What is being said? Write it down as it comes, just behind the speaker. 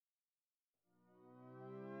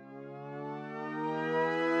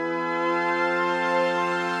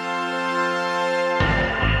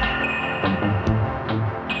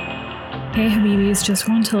Please, just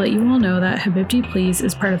want to let you all know that Habibti Please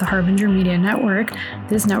is part of the Harbinger Media Network.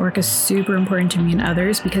 This network is super important to me and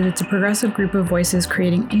others because it's a progressive group of voices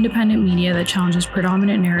creating independent media that challenges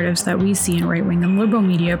predominant narratives that we see in right-wing and liberal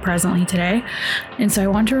media presently today. And so I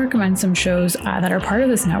want to recommend some shows that are part of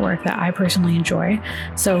this network that I personally enjoy.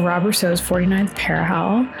 So Rob Rousseau's 49th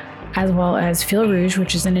Parahel, as well as Fil Rouge,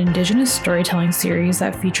 which is an Indigenous storytelling series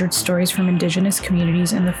that featured stories from Indigenous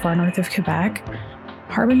communities in the far north of Quebec.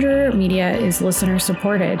 Harbinger Media is listener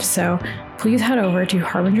supported, so please head over to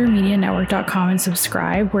harbingermedianetwork.com and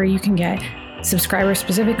subscribe, where you can get subscriber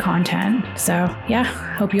specific content. So yeah,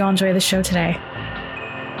 hope you all enjoy the show today.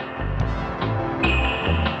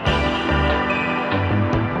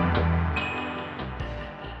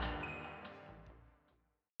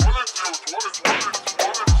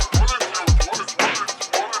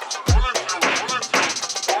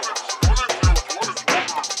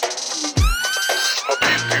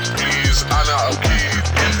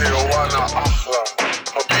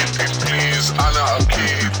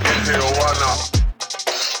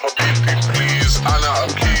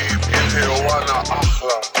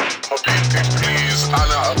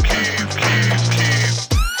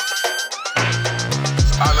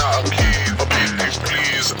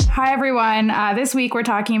 Hi everyone, this week we're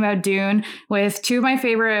talking about Dune with two of my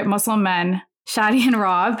favorite Muslim men, Shadi and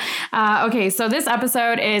Rob. Okay, so this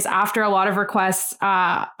episode is after a lot of requests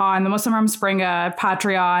on the Muslim Rumspringa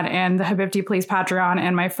Patreon and the Habibti Please Patreon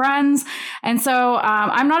and my friends. And so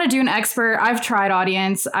I'm not a Dune expert. I've tried,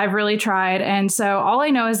 audience. I've really tried. And so all I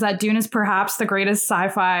know is that Dune is perhaps the greatest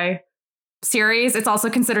sci-fi series. It's also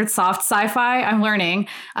considered soft sci-fi. I'm learning.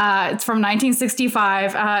 It's from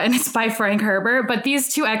 1965 and it's by Frank Herbert. But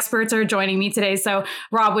these two experts are joining me today. So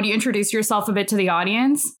Rob, would you introduce yourself a bit to the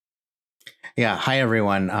audience? Yeah. Hi,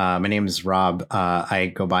 everyone. My name is Rob.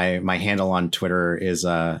 I go by, my handle on Twitter is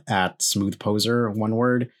at smoothposer, one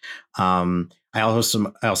word. I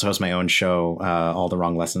also host my own show, All the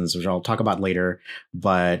Wrong Lessons, which I'll talk about later.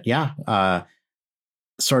 But yeah,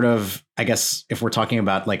 sort of, I guess if we're talking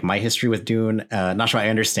about like my history with Dune, not sure I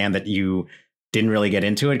understand that you didn't really get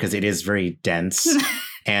into it because it is very dense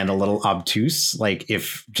and a little obtuse, like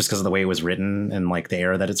if just because of the way it was written and like the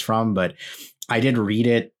era that it's from. But I did read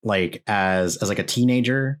it like as like a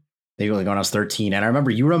teenager, maybe like when I was 13. And I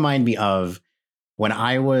remember you remind me of when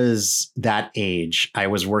I was that age, I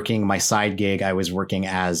was working my side gig. I was working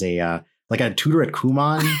as a like a tutor at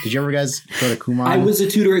Kumon. Did you ever guys go to Kumon? I was a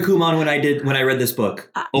tutor at Kumon when I read this book.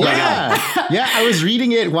 Oh my God. Yeah, I was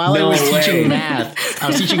reading it while I was teaching math. I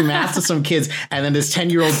was teaching math to some kids. And then this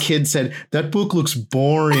 10-year-old kid said, that book looks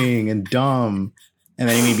boring and dumb. And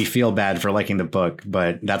then it made me feel bad for liking the book.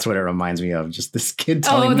 But that's what it reminds me of. Just this kid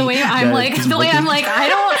telling me. The way I'm like, I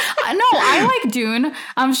like Dune.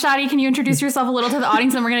 Shadi, can you introduce yourself a little to the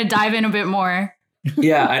audience and we're going to dive in a bit more?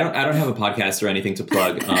 Yeah, I don't have a podcast or anything to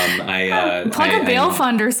plug. Plug a bail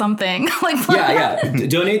fund or something.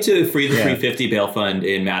 Donate to Free the 350 bail fund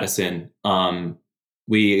in Madison.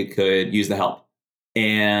 We could use the help.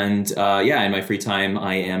 And in my free time,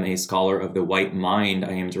 I am a scholar of the white mind.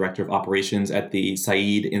 I am director of operations at the Said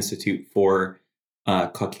Institute for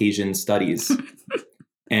Caucasian Studies.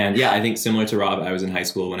 And yeah, I think similar to Rob, I was in high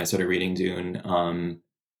school when I started reading Dune.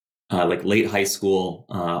 Like late high school,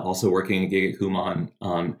 also working a gig at Kumon.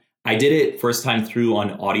 I did it first time through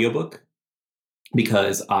on audiobook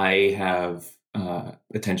because I have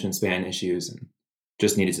attention span issues and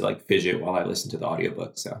just needed to like fidget while I listened to the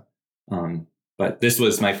audiobook. So, but this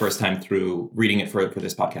was my first time through reading it for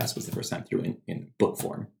this podcast was the first time through in book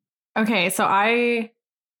form. Okay. So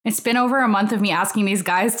it's been over a month of me asking these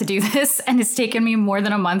guys to do this and it's taken me more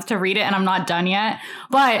than a month to read it and I'm not done yet,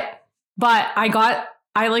 but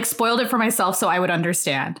I like spoiled it for myself so I would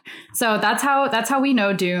understand. So that's how we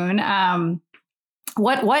know Dune.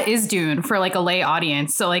 What is Dune for like a lay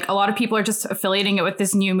audience? So like a lot of people are just affiliating it with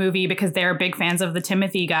this new movie because they're big fans of the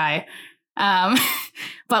Timothy guy.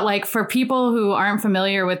 But like for people who aren't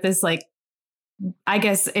familiar with this, like I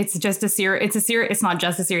guess it's just a series. It's not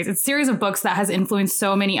just a series. It's a series of books that has influenced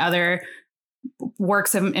so many other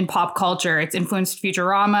works in pop culture. It's influenced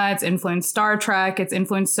Futurama, it's influenced Star Trek, it's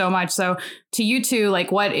influenced so much. So to you two,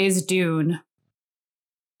 like what is Dune?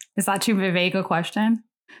 Is that too vague a question?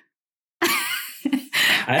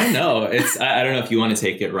 I don't know. I don't know if you want to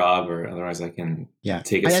take it, Rob, or otherwise I can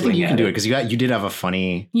take a swing. I think you can do it because you did have a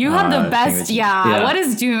funny. You have the best. What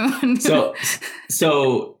is Dune? So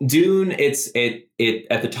Dune, it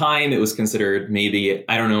at the time it was considered maybe,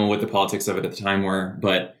 I don't know what the politics of it at the time were,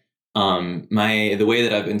 but the way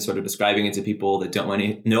that I've been sort of describing it to people that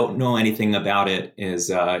don't know anything about it is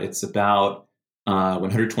it's about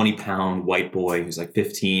 120-pound white boy who's like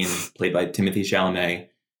 15, played by Timothy Chalamet,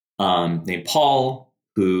 named Paul,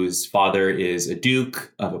 whose father is a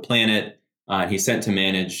duke of a planet. He's sent to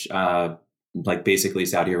manage like basically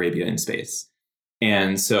Saudi Arabia in space.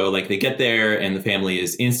 And so like they get there and the family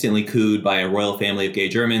is instantly cooed by a royal family of gay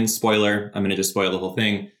Germans. Spoiler, I'm going to just spoil the whole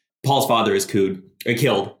thing. Paul's father is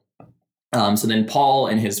killed. So then Paul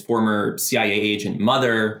and his former CIA agent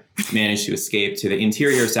mother manage to escape to the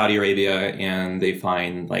interior of Saudi Arabia, and they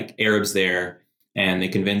find like Arabs there, and they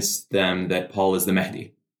convince them that Paul is the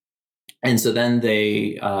Mahdi. And so then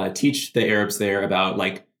they teach the Arabs there about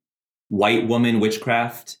like white woman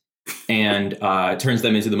witchcraft, and turns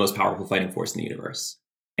them into the most powerful fighting force in the universe.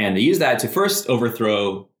 And they use that to first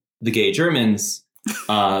overthrow the gay Germans,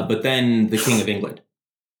 but then the King of England.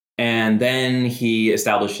 And then he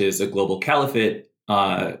establishes a global caliphate,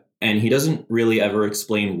 and he doesn't really ever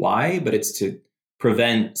explain why, but it's to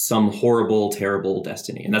prevent some horrible, terrible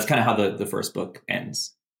destiny. And that's kind of how the first book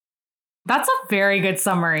ends. That's a very good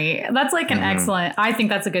summary. That's like an excellent, I think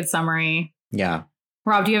that's a good summary. Yeah.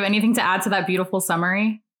 Rob, do you have anything to add to that beautiful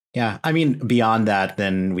summary? Yeah. I mean, beyond that,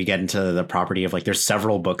 then we get into the property of like, there's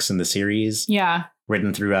several books in the series. Yeah.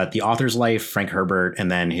 Written throughout the author's life, Frank Herbert,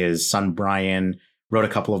 and then his son, Brian, wrote a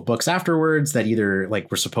couple of books afterwards that either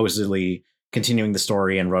like were supposedly continuing the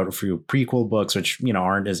story and wrote a few prequel books, which, you know,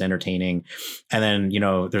 aren't as entertaining. And then, you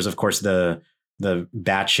know, there's, of course, the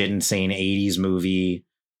batshit insane 80s movie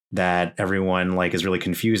that everyone like is really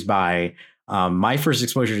confused by. My first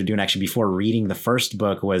exposure to Dune, actually, before reading the first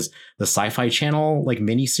book, was the Sci-Fi Channel like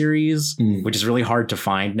miniseries, which is really hard to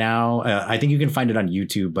find now. I think you can find it on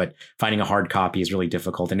YouTube, but finding a hard copy is really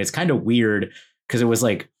difficult. And it's kind of weird because it was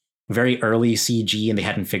like very early CG and they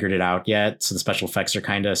hadn't figured it out yet. So the special effects are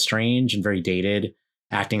kind of strange and very dated.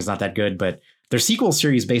 Acting's not that good, but their sequel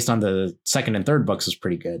series based on the second and third books is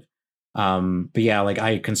pretty good. But yeah, like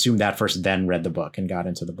I consumed that first, then read the book and got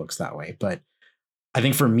into the books that way. But I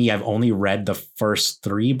think for me, I've only read the first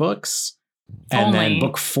 3 books. And then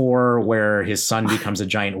book 4, where his son becomes a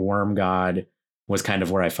giant worm god, was kind of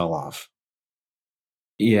where I fell off.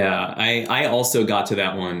 Yeah, I also got to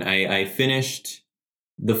that one. I finished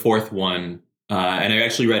the 4th one, and I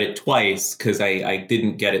actually read it twice because I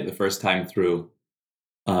didn't get it the first time through.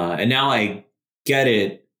 And now I get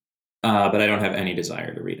it, but I don't have any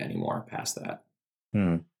desire to read anymore past that.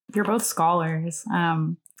 You're both scholars.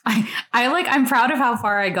 I'm proud of how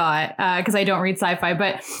far I got because I don't read sci-fi.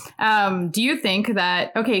 But do you think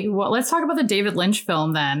that, okay, well, let's talk about the David Lynch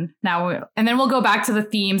film then now, and then we'll go back to the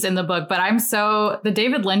themes in the book. But the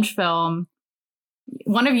David Lynch film,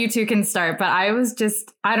 one of you two can start, but I was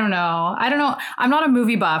just, I don't know. I'm not a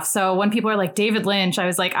movie buff. So when people are like David Lynch, I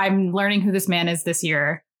was like, I'm learning who this man is this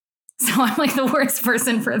year. So I'm like the worst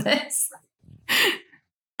person for this.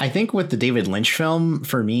 I think with the David Lynch film,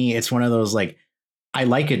 for me, it's one of those like, I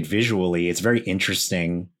like it visually. It's very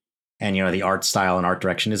interesting. And, you know, the art style and art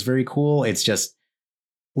direction is very cool. It's just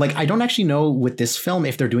like, I don't actually know with this film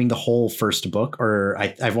if they're doing the whole first book, or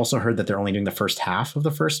I've also heard that they're only doing the first half of the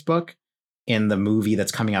first book in the movie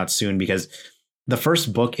that's coming out soon, because the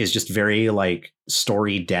first book is just very like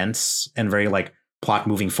story dense and very like plot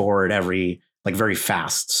moving forward very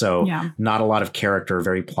fast. So not a lot of character,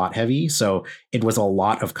 very plot heavy. So it was a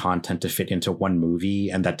lot of content to fit into one movie.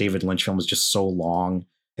 And that David Lynch film was just so long,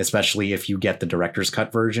 especially if you get the director's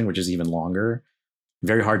cut version, which is even longer.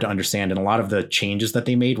 Very hard to understand. And a lot of the changes that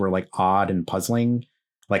they made were like odd and puzzling,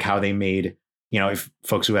 like how they made, you know, if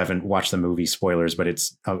folks who haven't watched the movie, spoilers, but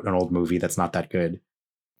it's an old movie that's not that good.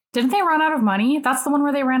 Didn't they run out of money? That's the one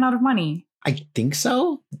where they ran out of money. I think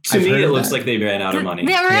so. To me, it looks like they ran out of money.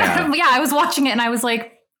 Yeah, I was watching it and I was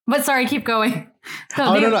like, but sorry, keep going.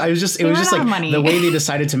 No, it was just like money. The way they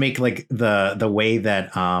decided to make like the way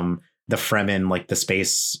that the Fremen, like the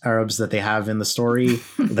space Arabs that they have in the story,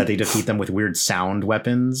 that they defeat them with weird sound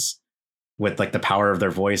weapons with like the power of their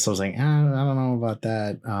voice. I was like, I don't know about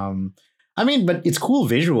that. I mean, but it's cool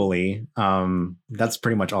visually. That's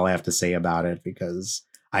pretty much all I have to say about it, because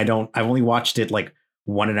I've only watched it like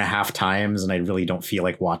 1.5 times and I really don't feel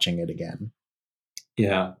like watching it again.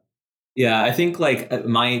 Yeah, I think like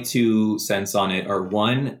my 2 cents on it are,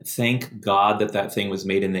 1, thank God that thing was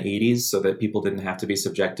made in the 80s so that people didn't have to be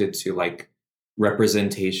subjected to like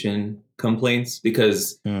representation complaints,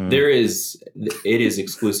 because it is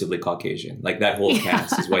exclusively Caucasian. Like that whole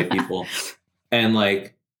cast is white people. And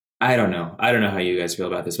like, I don't know how you guys feel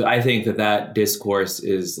about this, but I think that discourse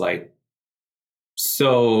is like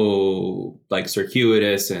so like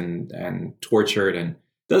circuitous and tortured and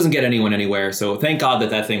doesn't get anyone anywhere. So thank God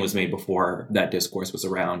that thing was made before that discourse was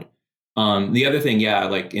around. The other thing,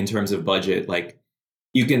 like in terms of budget, like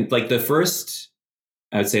you can, like the first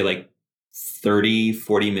I would say like 30,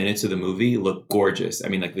 40 minutes of the movie look gorgeous. I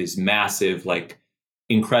mean, like these massive, like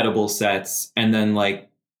incredible sets. And then like,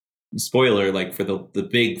 spoiler, like for the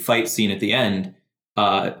big fight scene at the end,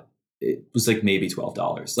 it was like maybe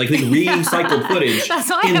 $12. Like recycled footage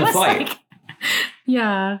in the fight. Like,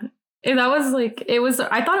 yeah. That was like,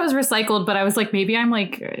 I thought it was recycled, but I was like, maybe I'm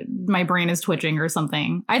like, my brain is twitching or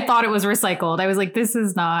something. I thought it was recycled. I was like, this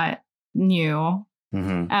is not new.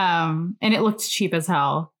 Mm-hmm. And it looked cheap as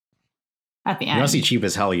hell at the end. You want to see cheap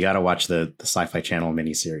as hell, you got to watch the Sci-Fi Channel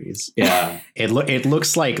miniseries. Yeah. It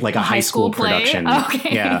looks like a high school production.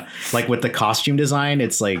 Okay. Yeah. Like with the costume design,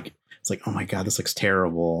 it's like, oh my God, this looks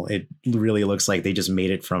terrible. It really looks like they just made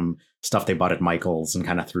it from stuff they bought at Michael's and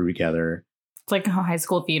kind of threw together. It's like a high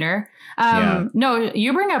school theater. Yeah. No,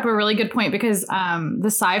 you bring up a really good point because the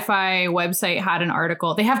Sci-Fi website had an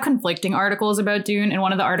article. They have conflicting articles about Dune. And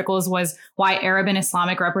one of the articles was why Arab and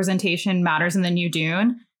Islamic representation matters in the new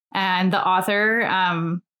Dune. And the author,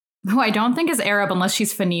 who I don't think is Arab unless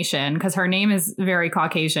she's Phoenician, because her name is very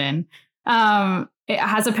Caucasian, it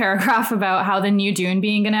has a paragraph about how the new Dune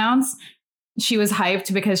being announced. She was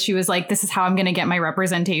hyped because she was like, this is how I'm going to get my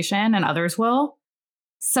representation and others will.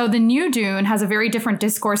 So the new Dune has a very different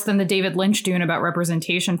discourse than the David Lynch Dune about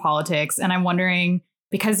representation politics. And I'm wondering,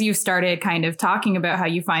 because you've started kind of talking about how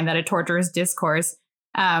you find that a torturous discourse,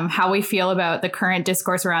 how we feel about the current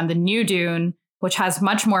discourse around the new Dune, which has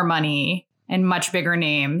much more money and much bigger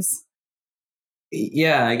names.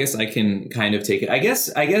 Yeah, I guess I can kind of take it. I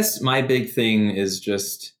guess my big thing is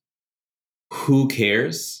just who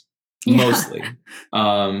cares mostly.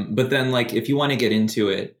 But then like if you want to get into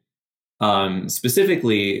it,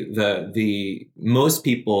 specifically the most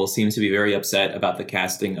people seem to be very upset about the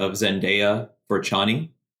casting of Zendaya for Chani.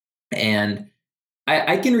 And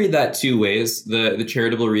I can read that two ways. The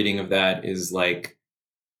charitable reading of that is like,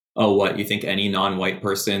 oh, what, you think any non-white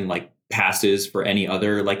person like passes for any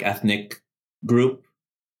other like ethnic group,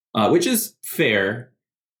 which is fair.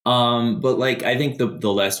 But like, I think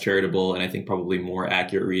the less charitable and I think probably more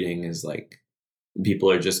accurate reading is like,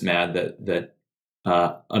 people are just mad that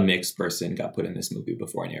a mixed person got put in this movie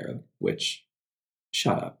before an Arab, which,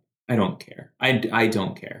 shut up. I don't care. I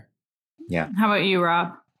don't care. Yeah. How about you,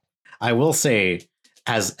 Rob? I will say,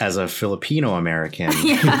 as a Filipino American,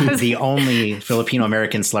 the only Filipino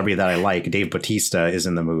American celebrity that I like, Dave Bautista, is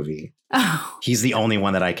in the movie. Oh. He's the only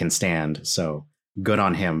one that I can stand. So good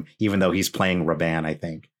on him, even though he's playing Raban, I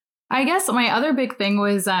think. I guess my other big thing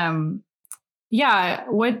was,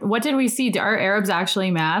 what did we see? Are Arabs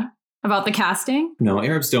actually mad about the casting? No,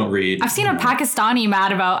 Arabs don't read. I've seen a Pakistani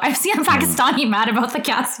mad about the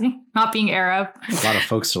casting not being Arab. A lot of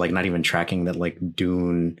folks are like not even tracking that like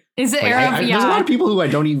Dune. Is it like, Arab? There's a lot of people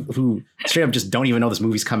who straight up just don't even know this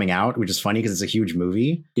movie's coming out, which is funny because it's a huge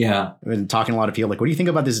movie. Yeah. I've been talking to a lot of people like, what do you think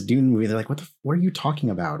about this Dune movie? They're like, what are you talking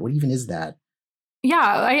about? What even is that? Yeah,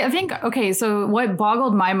 I think, okay, so what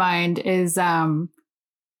boggled my mind is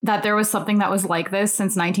that there was something that was like this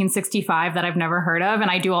since 1965 that I've never heard of. And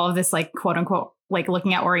I do all of this, like, quote unquote, like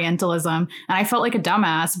looking at Orientalism. And I felt like a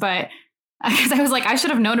dumbass, but because I was like, I should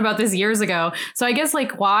have known about this years ago. So I guess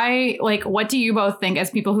like, why, like, what do you both think as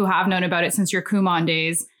people who have known about it since your Kumon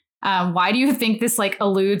days? Why do you think this like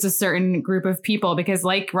eludes a certain group of people? Because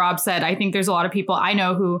like Rob said, I think there's a lot of people I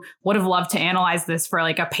know who would have loved to analyze this for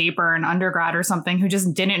like a paper in undergrad or something, who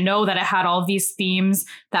just didn't know that it had all these themes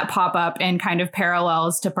that pop up in kind of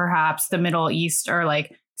parallels to perhaps the Middle East or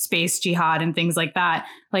like space jihad and things like that.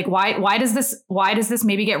 Like, why does this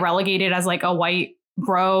maybe get relegated as like a white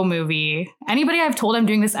bro movie? Anybody I've told I'm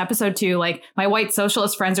doing this episode to, like my white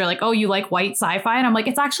socialist friends are like, oh, you like white sci-fi? And I'm like,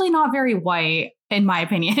 it's actually not very white in my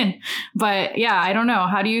opinion. But yeah, I don't know.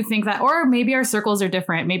 How do you think that? Or maybe our circles are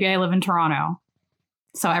different. Maybe I live in Toronto,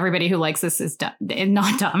 so everybody who likes this is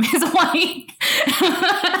not dumb, is white.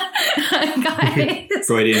 Guys.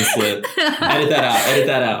 Freudian slip. Edit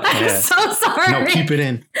that out. I'm so sorry. No, keep it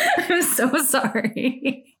in. I'm so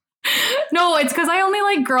sorry. No, it's because I only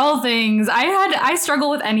like girl things. I struggle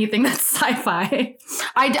with anything that's sci-fi.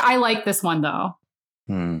 I like this one though.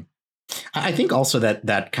 I think also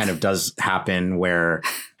that kind of does happen where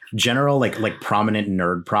general like prominent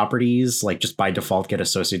nerd properties like just by default get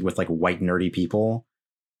associated with like white nerdy people.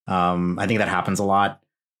 I think that happens a lot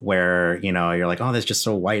where, you know, you're like, oh, that's just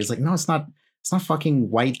so white. It's like, no, it's not fucking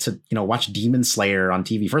white to, you know, watch Demon Slayer on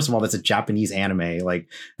TV. First of all, that's a Japanese anime. Like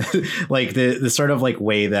like the sort of like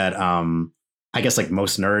way that I guess like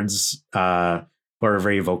most nerds who are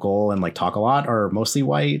very vocal and like talk a lot are mostly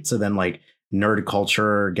white. So then like nerd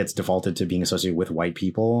culture gets defaulted to being associated with white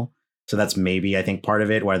people. So that's maybe, I think, part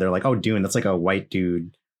of it where they're like, oh, Dune, that's like a white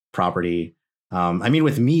dude property. I mean,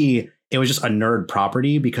 with me, it was just a nerd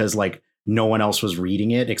property because like no one else was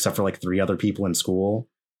reading it except for like 3 other people in school.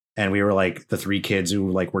 And we were like the 3 kids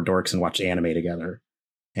who like were dorks and watched anime together.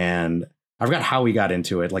 And I forgot how we got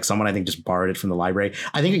into it. Like someone I think just borrowed it from the library.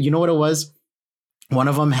 I think, you know what it was? One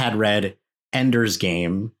of them had read Ender's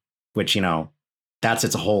Game, which, you know, that's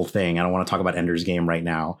its whole thing. I don't want to talk about Ender's Game right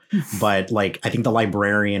now. But like, I think the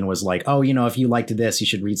librarian was like, oh, you know, if you liked this, you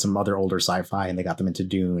should read some other older sci-fi. And they got them into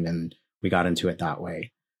Dune and we got into it that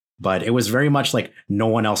way. But it was very much like no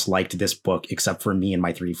one else liked this book except for me and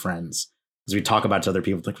my 3 friends. As we talk about it to other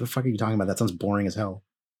people, like, what the fuck are you talking about? That sounds boring as hell.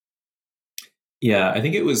 Yeah, I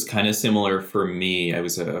think it was kind of similar for me. I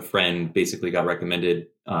was a friend basically got recommended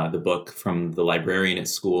the book from the librarian at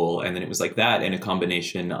school. And then it was like that and a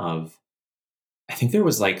combination of, I think there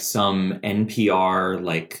was like some NPR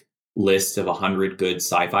like list of 100 good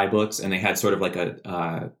sci-fi books. And they had sort of like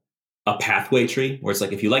a pathway tree where it's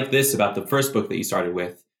like, if you like this about the first book that you started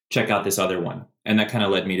with, check out this other one. And that kind of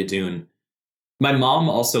led me to Dune. My mom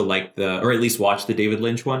also liked or at least watched the David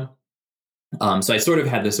Lynch one. So I sort of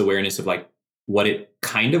had this awareness of like what it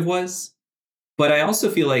kind of was. But I also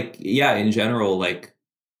feel like, yeah, in general, like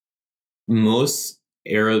most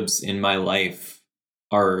Arabs in my life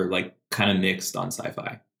are like kind of mixed on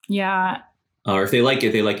sci-fi. Yeah. Or if they like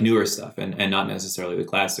it, they like newer stuff and not necessarily the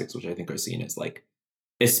classics, which I think are seen as like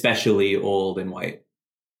especially old and white.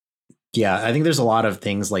 Yeah, I think there's a lot of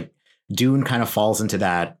things like Dune kind of falls into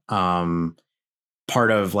that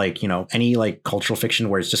part of like, you know, any like cultural fiction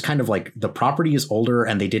where it's just kind of like the property is older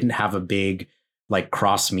and they didn't have a big like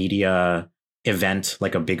cross media event,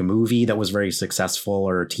 like a big movie that was very successful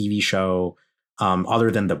or a TV show,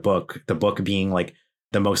 other than the book being like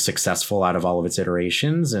the most successful out of all of its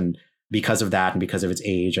iterations. And because of that and because of its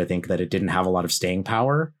age, I think that it didn't have a lot of staying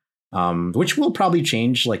power, which will probably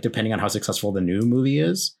change like depending on how successful the new movie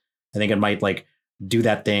is. I think it might like do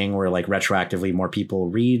that thing where like retroactively more people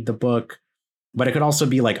read the book. But it could also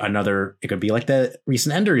be like it could be like the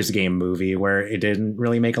recent Ender's Game movie where it didn't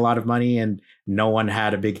really make a lot of money and no one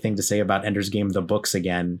had a big thing to say about Ender's Game. The books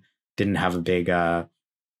again didn't have a big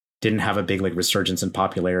like resurgence in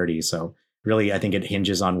popularity. So really, I think it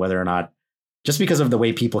hinges on whether or not, just because of the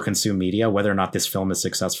way people consume media, whether or not this film is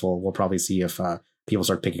successful. We'll probably see if people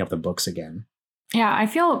start picking up the books again. Yeah, I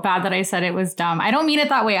feel bad that I said it was dumb. I don't mean it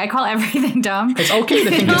that way. I call everything dumb. It's okay to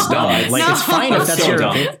think it's dumb. Like it's fine if that's so your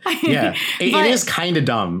dumb. Yeah, it is kind of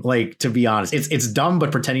dumb. Like, to be honest, it's dumb,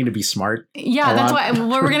 but pretending to be smart. Yeah, that's why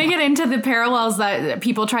we're going to get into the parallels that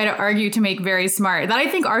people try to argue to make very smart that I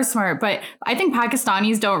think are smart. But I think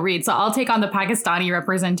Pakistanis don't read. So I'll take on the Pakistani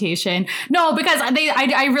representation. No, because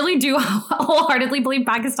I really do wholeheartedly believe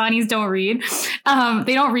Pakistanis don't read.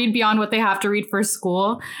 They don't read beyond what they have to read for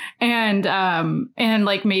school. And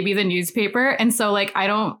like maybe the newspaper. And so like,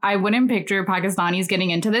 I wouldn't picture Pakistanis getting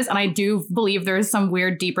into this. And I do believe there's some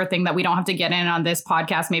weird deeper thing that we don't have to get in on this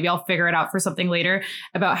podcast. Maybe I'll figure it out for something later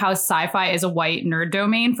about how sci-fi is a white nerd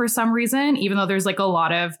domain for some reason, even though there's like a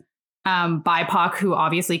lot of BIPOC who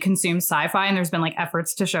obviously consume sci-fi. And there's been like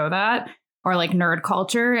efforts to show that, or like nerd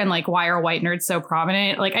culture and like, why are white nerds so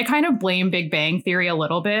prominent? Like I kind of blame Big Bang Theory a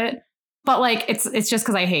little bit, but like, it's just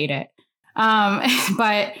because I hate it. No,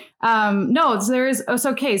 it's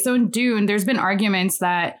okay. So in Dune, there's been arguments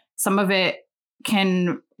that some of it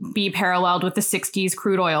can be paralleled with the 60s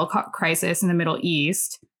crude oil crisis in the Middle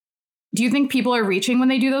East. Do you think people are reaching when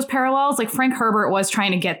they do those parallels? Like Frank Herbert was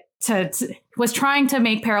trying to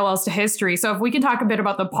make parallels to history. So if we can talk a bit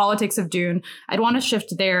about the politics of Dune, I'd want to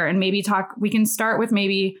shift there and we can start with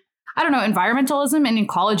maybe, I don't know, environmentalism and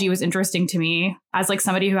ecology was interesting to me as like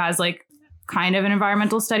somebody who has like kind of an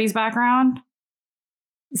environmental studies background.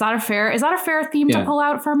 Is that a fair theme to pull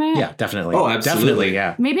out from it? Yeah, definitely. Oh, absolutely. Definitely,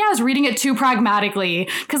 yeah. Maybe I was reading it too pragmatically.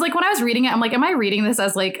 Because like when I was reading it, I'm like, am I reading this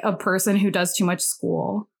as like a person who does too much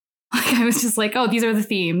school? Like I was just like, oh, these are the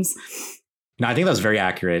themes. No, I think that was very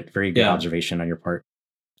accurate. Very good observation on your part.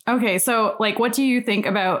 Okay, so like, what do you think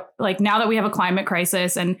about like now that we have a climate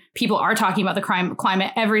crisis and people are talking about the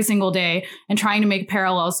climate every single day and trying to make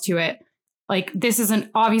parallels to it? Like this is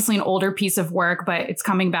obviously an older piece of work, but it's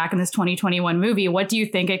coming back in this 2021 movie. What do you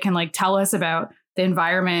think it can like tell us about the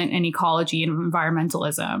environment and ecology and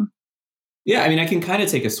environmentalism? Yeah, I mean, I can kind of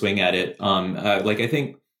take a swing at it. Like I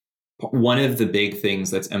think one of the big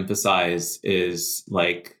things that's emphasized is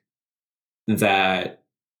like that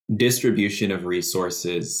distribution of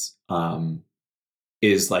resources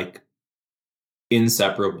is like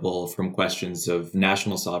inseparable from questions of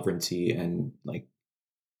national sovereignty and like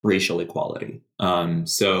racial equality.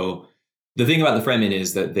 So the thing about the Fremen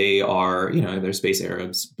is that they are, they're space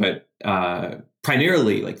Arabs, but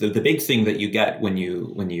primarily like the big thing that you get when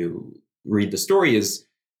you read the story is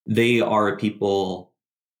they are a people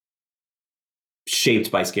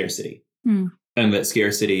shaped by scarcity. And that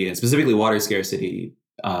scarcity, and specifically water scarcity,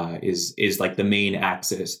 is like the main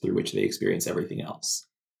axis through which they experience everything else.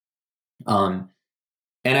 And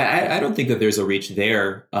I don't think that there's a reach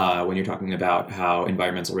there when you're talking about how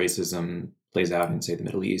environmental racism plays out in, say, the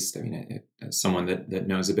Middle East. I mean, as someone that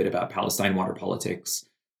knows a bit about Palestine water politics,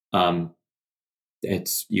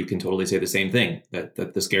 you can totally say the same thing,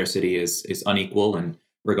 that the scarcity is unequal, and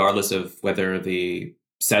regardless of whether the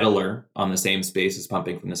settler on the same space is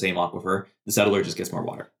pumping from the same aquifer, the settler just gets more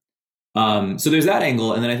water. So there's that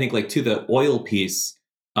angle. And then I think, like, to the oil piece,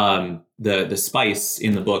 the spice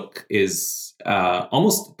in the book is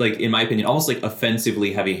almost, like, in my opinion, almost like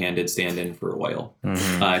offensively heavy-handed stand-in for oil.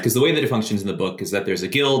 Because the way that it functions in the book is that there's a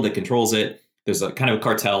guild that controls it. There's a kind of a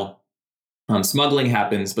cartel. Smuggling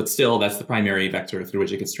happens, but still that's the primary vector through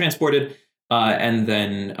which it gets transported. And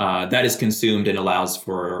then that is consumed and allows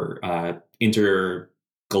for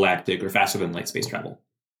intergalactic or faster than light space travel.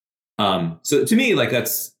 So to me, like,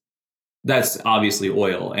 that's obviously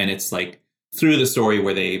oil. And it's like through the story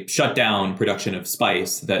where they shut down production of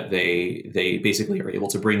spice that they basically are able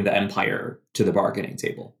to bring the empire to the bargaining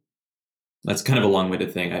table. That's kind of a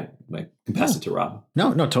long-winded thing. I can pass it to Rob.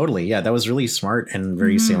 No, totally. Yeah, that was really smart and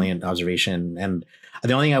very salient observation. And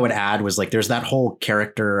the only thing I would add was, like, there's that whole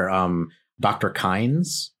character, Dr.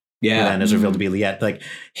 Kynes. Yeah. And is revealed to be Liet. Like,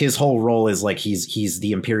 his whole role is, like, he's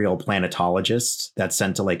the imperial planetologist that's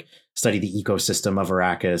sent to, like, study the ecosystem of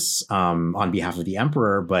Arrakis on behalf of the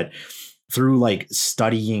emperor. But through, like,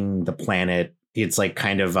 studying the planet, it's like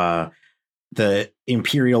kind of the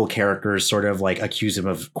imperial characters sort of, like, accuse him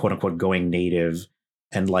of, quote unquote, going native.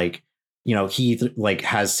 And, like, you know, he like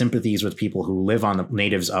has sympathies with people who live on the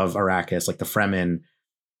natives of Arrakis, like the Fremen,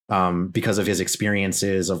 because of his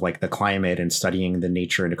experiences of, like, the climate and studying the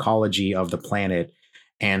nature and ecology of the planet.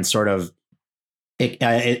 And sort of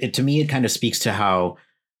it to me, it kind of speaks to how,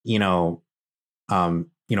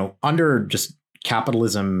 under just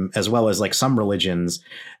capitalism, as well as, like, some religions,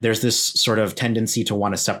 there's this sort of tendency to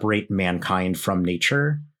want to separate mankind from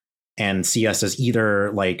nature and see us as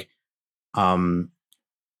either like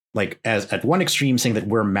as at one extreme saying that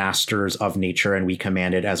we're masters of nature and we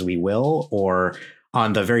command it as we will, or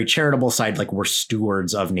on the very charitable side, like, we're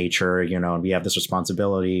stewards of nature, and we have this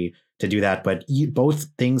responsibility to do that. But both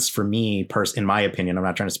things, for me, in my opinion, I'm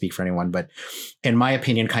not trying to speak for anyone, but in my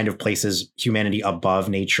opinion, kind of places humanity above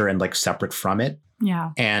nature and, like, separate from it.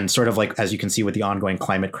 Yeah. And sort of, like, as you can see with the ongoing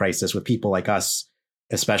climate crisis, with people like us,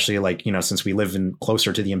 especially, like, since we live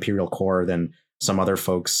closer to the imperial core than some other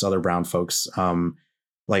brown folks,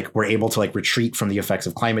 like, we're able to, like, retreat from the effects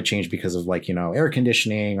of climate change because of, like, air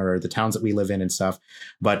conditioning or the towns that we live in and stuff.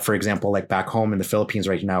 But for example, like, back home in the Philippines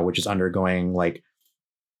right now, which is undergoing, like,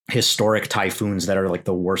 historic typhoons that are, like,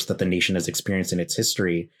 the worst that the nation has experienced in its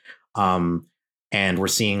history. And we're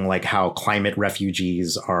seeing, like, how climate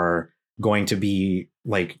refugees are going to be,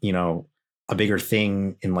 like, a bigger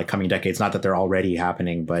thing in, like, coming decades. Not that they're already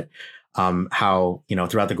happening, but how,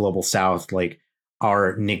 throughout the global South, like,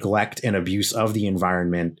 our neglect and abuse of the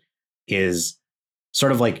environment is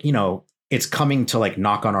sort of, like, it's coming to, like,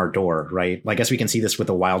 knock on our door, right? I guess we can see this with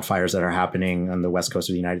the wildfires that are happening on the west coast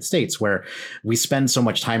of the United States, where we spend so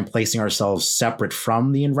much time placing ourselves separate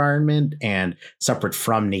from the environment and separate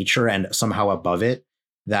from nature and somehow above it,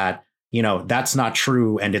 that, that's not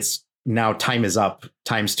true. And it's now time is up,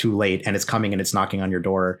 time's too late, and it's coming and it's knocking on your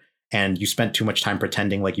door. And you spent too much time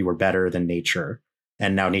pretending like you were better than nature.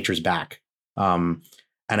 And now nature's back. And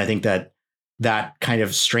I think that kind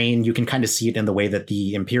of strain, you can kind of see it in the way that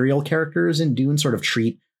the imperial characters in Dune sort of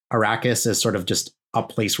treat Arrakis as sort of just a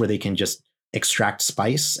place where they can just extract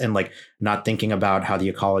spice, and, like, not thinking about how the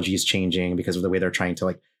ecology is changing because of the way they're trying to,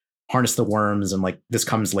 like, harness the worms. And, like, this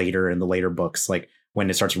comes later in the later books, like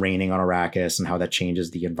when it starts raining on Arrakis and how that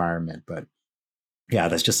changes the environment. But yeah,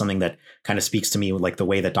 that's just something that kind of speaks to me, like, the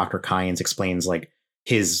way that Dr. Kynes explains, like,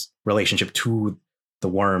 his relationship to the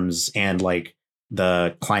worms and, like,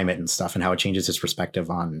 the climate and stuff, and how it changes his perspective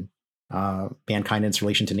on mankind and its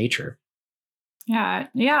relation to nature. Yeah,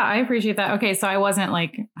 I appreciate that. Okay, so I wasn't,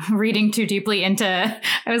 like, reading too deeply into,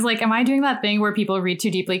 I was like, am I doing that thing where people read too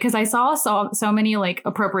deeply? Because I saw so many, like,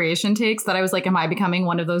 appropriation takes that I was like, am I becoming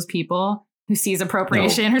one of those people who sees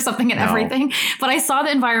appropriation or something in everything? But I saw the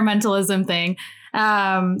environmentalism thing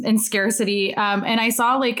and scarcity. And I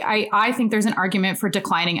saw, like, I think there's an argument for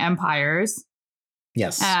declining empires.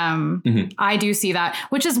 Yes. I do see that,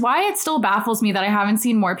 which is why it still baffles me that I haven't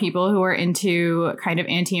seen more people who are into kind of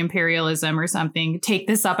anti-imperialism or something take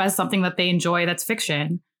this up as something that they enjoy that's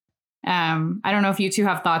fiction. I don't know if you two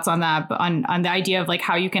have thoughts on that, but on the idea of, like,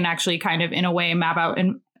 how you can actually kind of, in a way, map out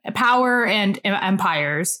power and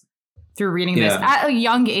empires through reading this at a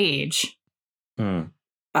young age.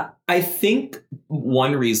 I think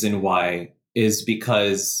one reason why is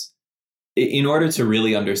because in order to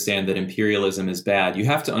really understand that imperialism is bad, you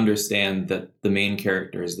have to understand that the main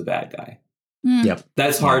character is the bad guy. Yep.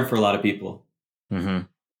 That's hard for a lot of people. Mm-hmm.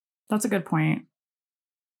 That's a good point.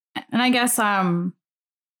 And I guess,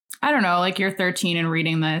 I don't know, like you're 13 and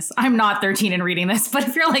reading this. I'm not 13 and reading this, but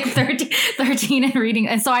if you're like 13 and reading,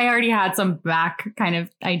 and so I already had some back kind of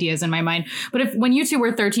ideas in my mind. But when you two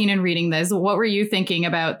were 13 and reading this, what were you thinking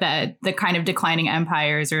about the kind of declining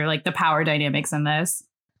empires or like the power dynamics in this?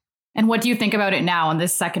 And what do you think about it now on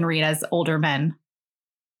this second read as older men?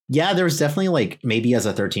 Yeah, there was definitely like maybe as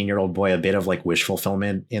a 13-year-old boy, a bit of like wish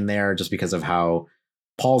fulfillment in there just because of how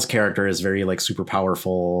Paul's character is very like super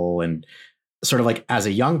powerful, and sort of like as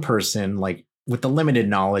a young person, like with the limited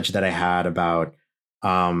knowledge that I had about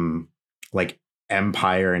like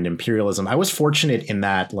empire and imperialism, I was fortunate in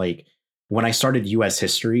that like when I started US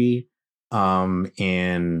history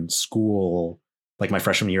in school, like my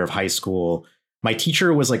freshman year of high school, my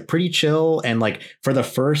teacher was like pretty chill. And like for the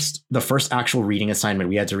first actual reading assignment,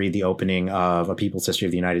 we had to read the opening of A People's History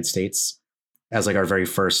of the United States as like our very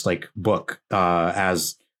first like book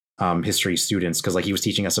as history students. Cause like he was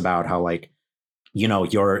teaching us about how like, you know,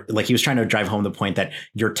 he was trying to drive home the point that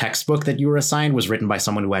your textbook that you were assigned was written by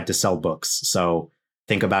someone who had to sell books. So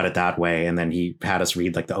think about it that way. And then he had us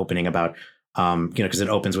read like the opening about, because it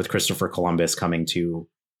opens with Christopher Columbus coming to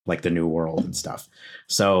like the New World and stuff.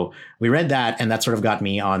 So we read that, and that sort of got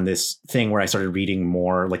me on this thing where I started reading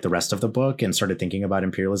more like the rest of the book and started thinking about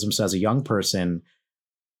imperialism. So as a young person,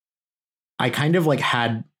 I kind of like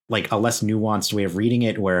had like a less nuanced way of reading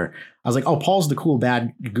it, where I was like, oh, Paul's the cool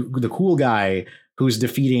guy who's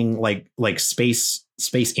defeating like space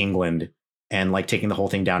England and like taking the whole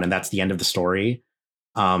thing down. And that's the end of the story.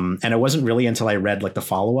 And it wasn't really until I read like the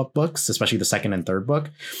follow-up books, especially the second and third book,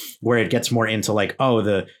 where it gets more into like, oh,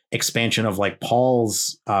 the expansion of like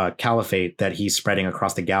Paul's caliphate that he's spreading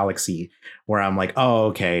across the galaxy, where I'm like, oh,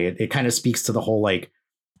 okay. It kind of speaks to the whole like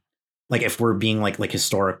if we're being like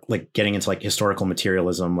historic, like getting into like historical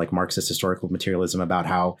materialism, like Marxist historical materialism, about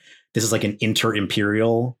how this is like an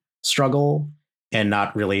inter-imperial struggle and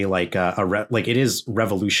not really like like it is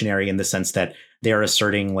revolutionary in the sense that they are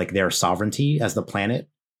asserting like their sovereignty as the planet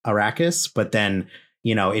Arrakis. But then,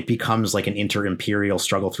 you know, it becomes like an inter-imperial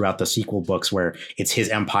struggle throughout the sequel books where it's his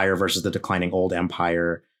empire versus the declining old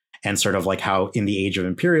empire, and sort of like how in the age of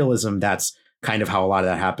imperialism, that's kind of how a lot of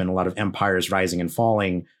that happened. A lot of empires rising and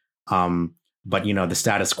falling. But, you know, the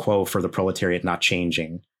status quo for the proletariat not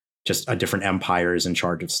changing, just a different empire is in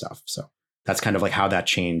charge of stuff. So that's kind of like how that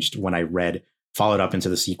changed when I followed up into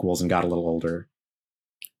the sequels and got a little older.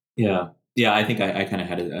 Yeah. I think I kind of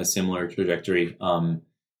had a similar trajectory. And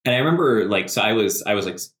I remember like, so I was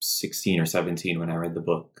like 16 or 17 when I read the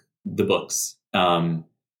books.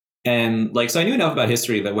 And like, so I knew enough about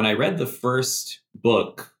history that when I read the first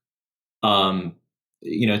book,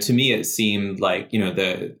 you know, to me, it seemed like, you know,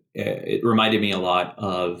 it reminded me a lot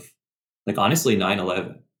of like, honestly,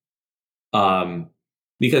 9/11.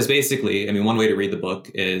 Because basically, I mean, one way to read the book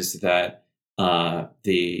is that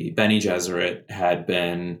the Bene Gesserit had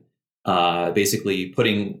been basically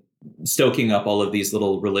stoking up all of these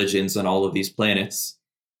little religions on all of these planets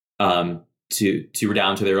to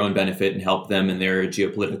redound to their own benefit and help them in their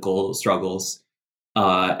geopolitical struggles.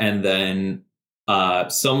 And then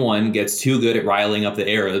someone gets too good at riling up the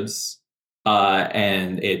Arabs,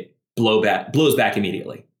 and it blows back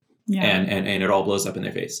immediately. Yeah. And it all blows up in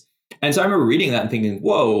their face. And so I remember reading that and thinking,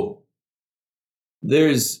 whoa,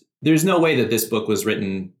 there's no way that this book was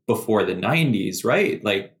written before the 90s, right?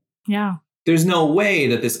 Like, yeah, there's no way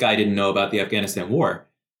that this guy didn't know about the Afghanistan war.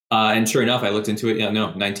 And sure enough, I looked into it. Yeah, no,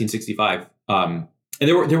 1965. And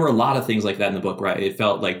there were a lot of things like that in the book, right? It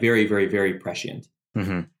felt like very, very, very prescient.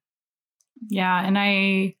 Mm-hmm. Yeah, and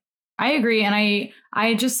I agree. And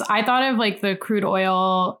I thought of like the crude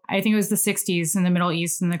oil, I think it was the 60s in the Middle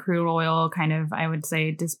East, and the crude oil kind of, I would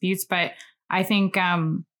say, disputes. But I think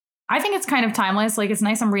it's kind of timeless. Like, it's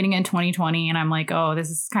nice I'm reading it in 2020 and I'm like, oh, this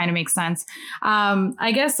is kind of makes sense.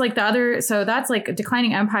 I guess like so that's like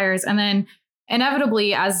declining empires. And then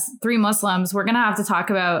inevitably, as three Muslims, we're going to have to talk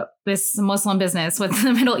about this Muslim business with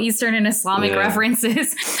the Middle Eastern and Islamic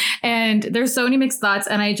references. And there's so many mixed thoughts.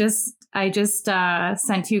 And I just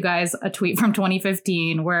sent you guys a tweet from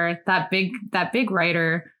 2015 where that big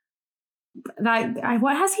writer,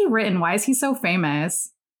 what has he written? Why is he so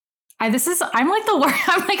famous? I'm like the worst.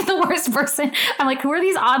 I'm like the worst person. I'm like, who are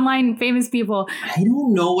these online famous people? I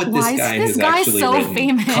don't know what this guy has actually so written.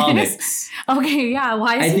 Famous? Comics. Okay, yeah.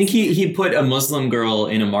 Why? I think he put a Muslim girl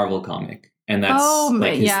in a Marvel comic, and that's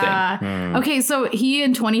like his thing. Okay, so he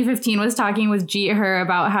in 2015 was talking with Jihad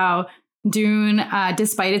about how Dune,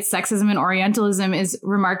 despite its sexism and Orientalism, is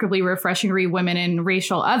remarkably refreshing to read women and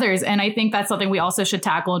racial others. And I think that's something we also should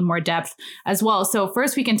tackle in more depth as well. So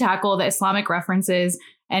first we can tackle the Islamic references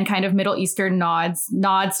and kind of Middle Eastern nods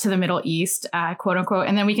to the Middle East, quote unquote.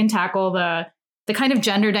 And then we can tackle the kind of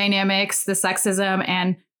gender dynamics, the sexism,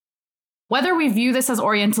 and whether we view this as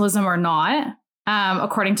Orientalism or not,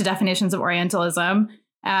 according to definitions of Orientalism.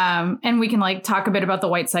 And we can like talk a bit about the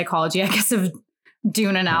white psychology, I guess, of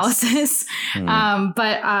Dune analysis.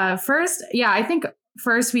 But first, I think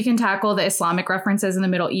first we can tackle the Islamic references in the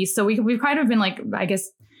Middle East. So we've kind of been like, I guess,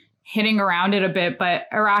 hitting around it a bit, but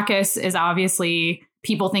Arrakis is obviously,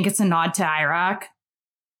 people think it's a nod to Iraq.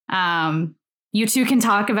 You two can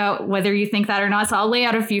talk about whether you think that or not. So I'll lay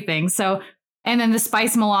out a few things. So, and then the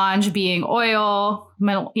spice melange being oil.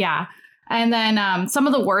 And then some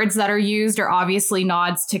of the words that are used are obviously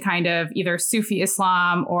nods to kind of either Sufi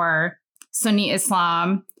Islam or Sunni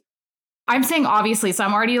Islam. I'm saying obviously, so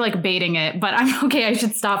I'm already like baiting it, but I'm okay. I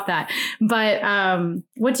should stop that. But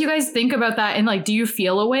what do you guys think about that? And like, do you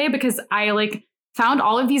feel a way? Because I like found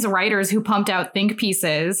all of these writers who pumped out think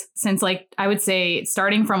pieces since like, I would say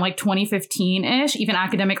starting from like 2015-ish, even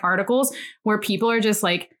academic articles where people are just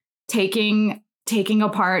like taking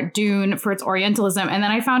apart Dune for its Orientalism. And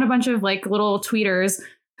then I found a bunch of like little tweeters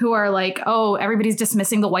who are like, oh, everybody's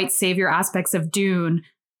dismissing the white savior aspects of Dune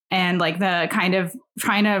and like the kind of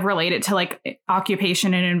trying to relate it to like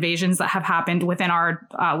occupation and invasions that have happened within our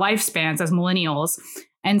lifespans as millennials.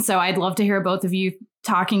 And so I'd love to hear both of you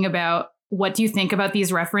talking about what do you think about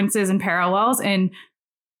these references and parallels? And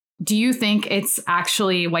do you think it's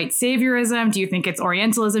actually white saviorism? Do you think it's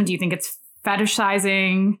Orientalism? Do you think it's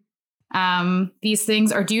fetishizing these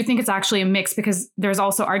things? Or do you think it's actually a mix? Because there's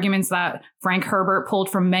also arguments that Frank Herbert pulled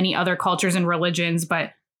from many other cultures and religions,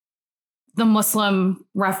 but the Muslim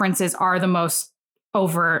references are the most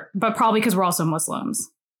overt, but probably because we're also Muslims.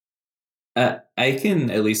 I can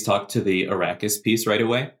at least talk to the Arrakis piece right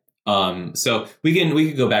away. So we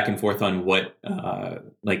could go back and forth on what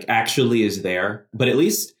like actually is there, but at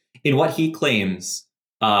least in what he claims,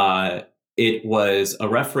 it was a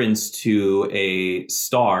reference to a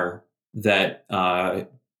star that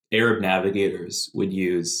Arab navigators would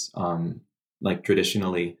use, like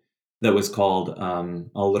traditionally, that was called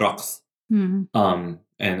al-Raqs. And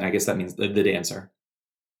I guess that means the dancer.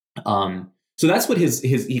 So that's what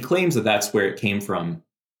he claims that's where it came from.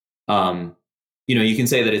 You can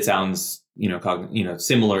say that it sounds,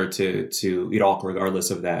 similar to Iraq,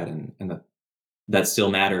 regardless of that, and that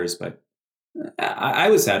still matters. But I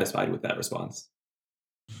was satisfied with that response.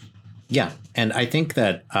 Yeah, and I think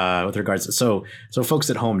that with regards, so folks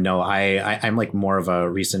at home know I'm like more of a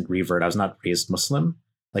recent revert. I was not raised Muslim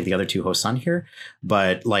like the other two hosts on here,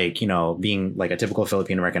 but like being like a typical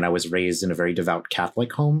Filipino American, I was raised in a very devout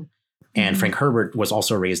Catholic home, and Frank Herbert was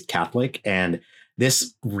also raised Catholic, and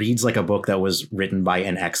this reads like a book that was written by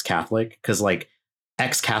an ex-Catholic, because like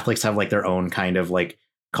ex-Catholics have like their own kind of like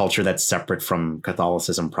culture that's separate from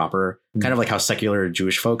Catholicism proper, kind of like how secular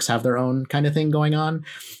Jewish folks have their own kind of thing going on.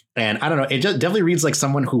 And I don't know, it just definitely reads like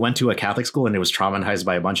someone who went to a Catholic school and it was traumatized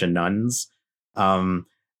by a bunch of nuns,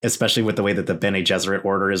 especially with the way that the Bene Gesserit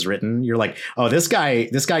order is written. You're like, oh, this guy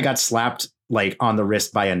got slapped like on the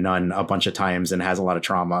wrist by a nun a bunch of times and has a lot of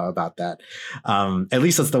trauma about that. At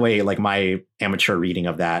least that's the way like my amateur reading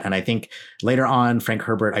of that. And I think later on, Frank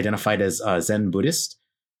Herbert identified as a Zen Buddhist,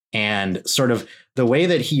 and sort of the way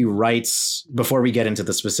that he writes, before we get into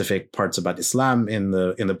the specific parts about Islam in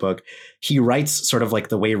the book, he writes sort of like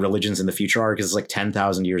the way religions in the future are, because it's like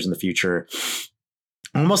 10,000 years in the future,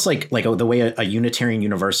 almost like the way a Unitarian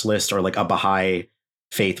Universalist or like a Baha'i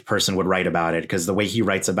faith person would write about it, because the way he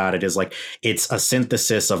writes about it is like it's a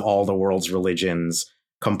synthesis of all the world's religions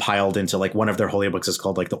compiled into like one of their holy books is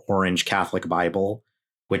called like the Orange Catholic Bible,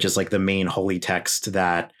 which is like the main holy text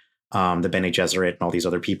that the Bene Gesserit and all these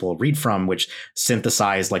other people read from, which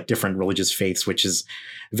synthesize like different religious faiths, which is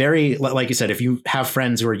very, like you said, if you have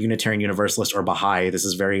friends who are Unitarian Universalist or Baha'i, this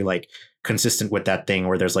is very like consistent with that thing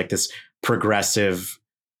where there's like this progressive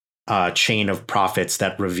chain of prophets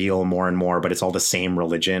that reveal more and more, but it's all the same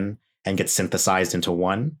religion and gets synthesized into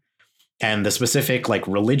one. And the specific like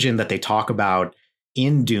religion that they talk about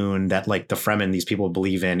in Dune that like the Fremen, these people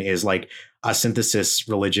believe in, is like a synthesis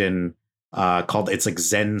religion called, it's like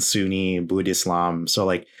Zen Sunni Buddhism. So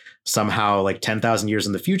like somehow like 10,000 years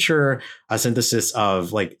in the future, a synthesis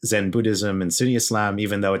of like Zen Buddhism and Sunni Islam,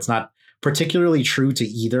 even though it's not particularly true to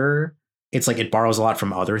either. It's like it borrows a lot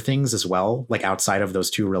from other things as well, like outside of those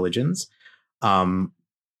two religions.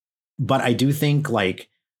 But I do think like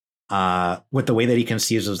with the way that he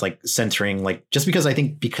conceives of like centering, like just because I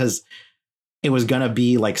think because it was going to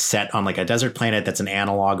be like set on like a desert planet that's an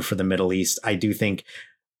analog for the Middle East, I do think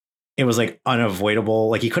it was like unavoidable.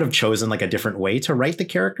 Like he could have chosen like a different way to write the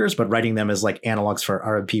characters, but writing them as like analogs for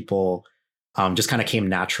Arab people just kind of came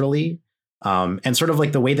naturally. And sort of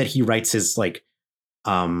like the way that he writes his like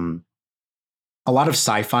a lot of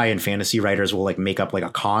sci-fi and fantasy writers will like make up like a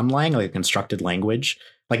conlang, like a constructed language.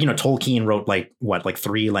 Like, you know, Tolkien wrote like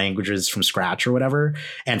 3 languages from scratch or whatever.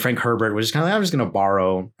 And Frank Herbert was just kind of like, I'm just going to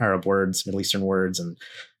borrow Arab words, Middle Eastern words, and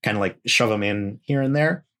kind of like shove them in here and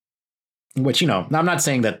there. Which, you know, I'm not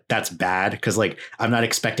saying that that's bad, because like I'm not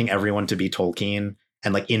expecting everyone to be Tolkien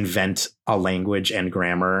and like invent a language and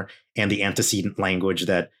grammar and the antecedent language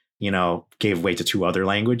that, you know, gave way to 2 other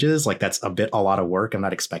languages. Like that's a lot of work. I'm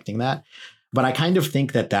not expecting that. But I kind of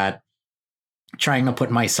think that trying to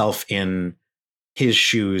put myself in his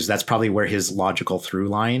shoes, that's probably where his logical through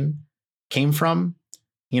line came from.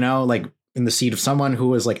 You know, like in the seat of someone who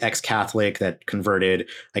was like ex-Catholic that converted,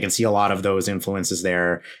 I can see a lot of those influences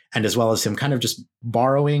there. And as well as him kind of just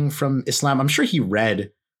borrowing from Islam. I'm sure he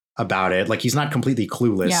read about it. Like he's not completely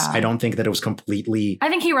clueless. Yeah. I don't think that it was completely I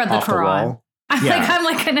think he read the Quran.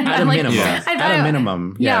 At a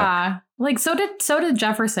minimum. Yeah. Like so did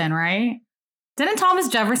Jefferson, right? Didn't Thomas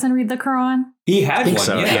Jefferson read the Quran? He had one,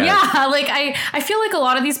 so, yeah. Like I feel like a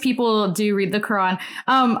lot of these people do read the Quran.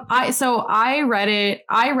 I read it.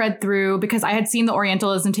 I read through because I had seen the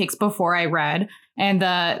Orientalism takes before I read, and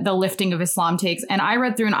the lifting of Islam takes, and I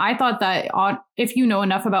read through, and I thought that if you know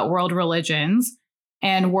enough about world religions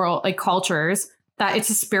and world like cultures, that it's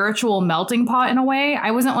a spiritual melting pot in a way.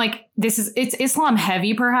 I wasn't like, it's Islam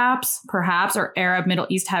heavy, perhaps, or Arab Middle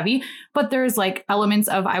East heavy, but there's like elements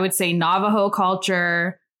of, I would say, Navajo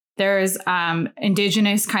culture. There's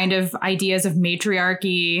indigenous kind of ideas of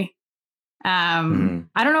matriarchy. I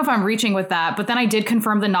don't know if I'm reaching with that, but then I did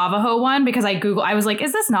confirm the Navajo one because I was like,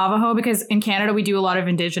 is this Navajo? Because in Canada, we do a lot of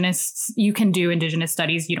you can do indigenous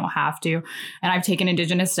studies. You don't have to. And I've taken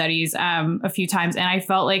indigenous studies a few times, and I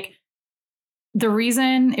felt like the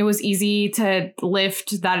reason it was easy to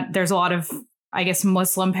lift that there's a lot of, I guess,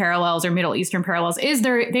 Muslim parallels or Middle Eastern parallels is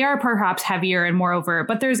they are perhaps heavier and more overt,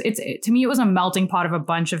 but to me, it was a melting pot of a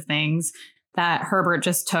bunch of things that Herbert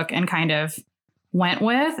just took and kind of went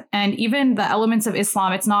with. And even the elements of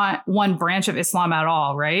Islam, it's not one branch of Islam at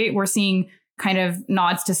all, right? We're seeing kind of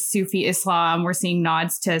nods to Sufi Islam. We're seeing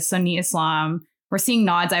nods to Sunni Islam. We're seeing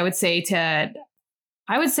nods, I would say to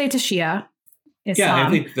Shia Islam. Yeah, I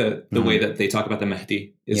think the way that they talk about the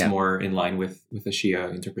Mahdi is more in line with the Shia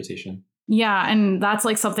interpretation. Yeah, and that's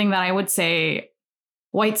like something that I would say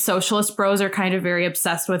white socialist bros are kind of very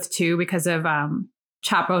obsessed with too, because of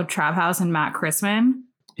Chapo Trap House and Matt Christman.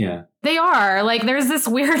 Yeah, they are like, there's this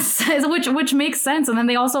weird which makes sense, and then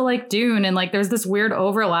they also like Dune, and like there's this weird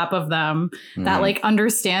overlap of them that like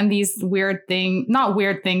understand these not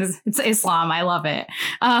weird things. It's Islam, I love it,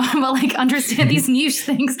 but like understand these niche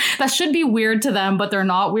things that should be weird to them, but they're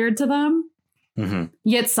not weird to them.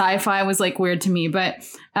 Yet sci-fi was like weird to me, but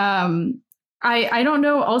I don't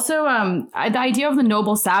know. Also, the idea of the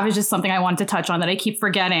noble savage is something I want to touch on that I keep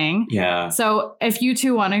forgetting. Yeah. So if you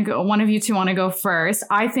two want to go, one of you two want to go first,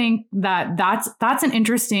 I think that's an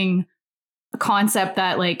interesting concept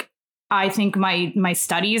that like I think my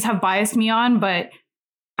studies have biased me on, but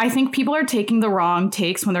I think people are taking the wrong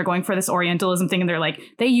takes when they're going for this Orientalism thing, and they're like,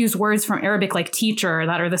 they use words from Arabic like teacher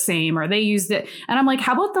that are the same, or they used it, and I'm like,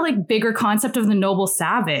 how about the like bigger concept of the noble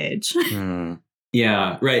savage?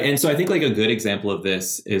 Yeah, right. And so I think like a good example of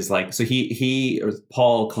this is like, so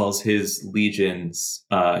Paul calls his legions,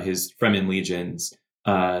 his Fremen legions,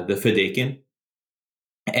 the Fedaykin.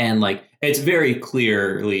 And like, it's very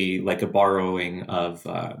clearly like a borrowing of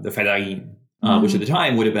the Fedayeen, which at the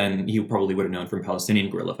time he probably would have known from Palestinian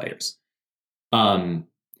guerrilla fighters. And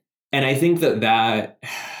I think that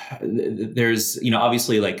there's, you know,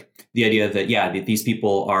 obviously like the idea that, these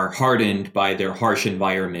people are hardened by their harsh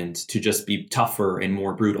environment to just be tougher and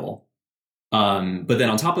more brutal. But then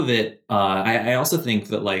on top of it, I also think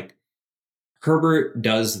that like Herbert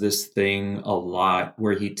does this thing a lot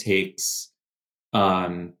where he takes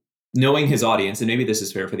knowing his audience, and maybe this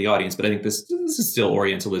is fair for the audience, but I think this is still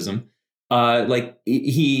Orientalism. Like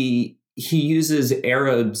he uses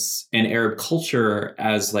Arabs and Arab culture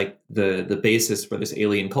as like the basis for this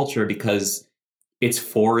alien culture because it's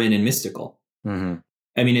foreign and mystical. I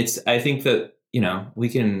mean, I think that we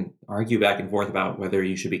can argue back and forth about whether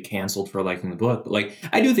you should be canceled for liking the book. But like,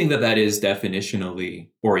 I do think that is definitionally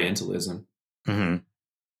Orientalism. Mm-hmm.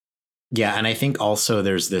 Yeah. And I think also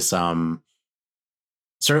there's this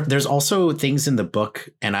there's also things in the book,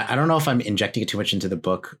 and I don't know if I'm injecting it too much into the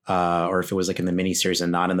book or if it was like in the miniseries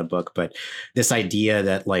and not in the book, but this idea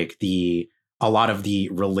that like a lot of the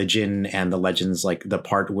religion and the legends, like the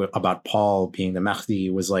part about Paul being the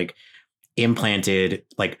Mahdi was like implanted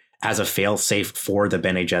like as a fail-safe for the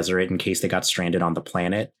Bene Gesserit in case they got stranded on the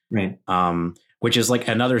planet. Right. Which is like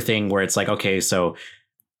another thing where it's like, okay, so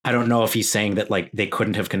I don't know if he's saying that like they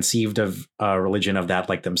couldn't have conceived of a religion of that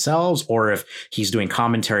like themselves, or if he's doing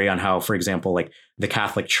commentary on how, for example, like the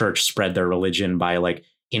Catholic Church spread their religion by like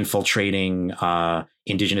infiltrating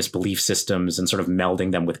indigenous belief systems and sort of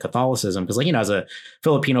melding them with Catholicism. Because like, as a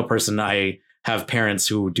Filipino person, I have parents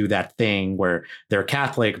who do that thing where they're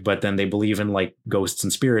Catholic, but then they believe in like ghosts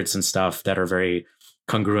and spirits and stuff that are very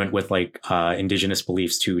congruent with like indigenous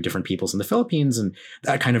beliefs to different peoples in the Philippines. And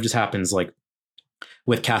that kind of just happens like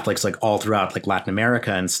with Catholics like all throughout like Latin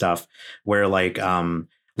America and stuff, where like I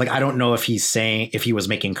don't know if he was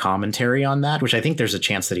making commentary on that, which I think there's a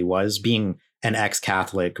chance that he was, being an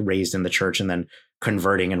ex-Catholic raised in the church and then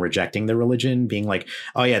converting and rejecting the religion, being like,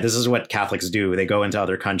 oh yeah, this is what Catholics do. They go into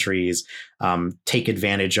other countries, take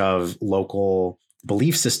advantage of local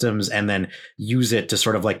belief systems and then use it to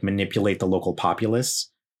sort of like manipulate the local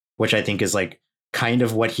populace, which I think is like kind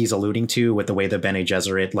of what he's alluding to with the way the Bene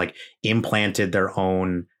Gesserit like implanted their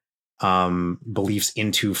own beliefs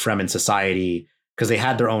into Fremen society, because they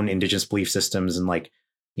had their own indigenous belief systems and like,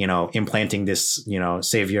 implanting this,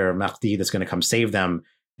 savior Mahdi that's going to come save them.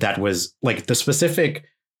 That was like the specific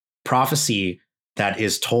prophecy that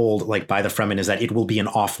is told like by the Fremen is that it will be an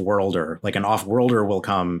off-worlder, like an off-worlder will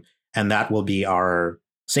come and that will be our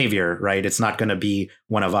savior, right? It's not going to be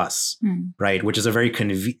one of us, right? Which is a very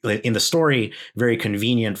in the story, very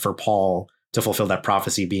convenient for Paul to fulfill that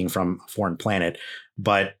prophecy, being from a foreign planet.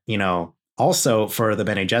 But, also for the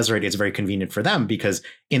Bene Gesserit, it's very convenient for them because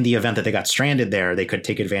in the event that they got stranded there, they could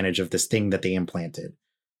take advantage of this thing that they implanted.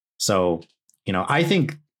 So, I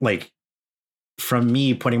think like from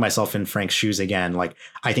me putting myself in Frank's shoes again, like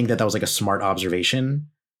I think that was like a smart observation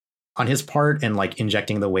on his part and like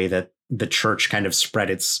injecting the way that the church kind of spread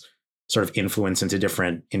its sort of influence into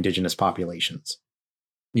different indigenous populations.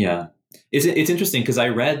 Yeah. It's interesting because I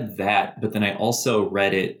read that, but then I also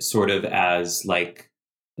read it sort of as like,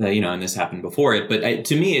 and this happened before it, but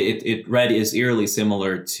to me, it read is eerily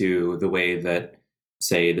similar to the way that,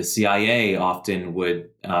 say, the CIA often would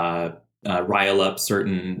rile up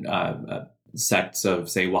certain sects of,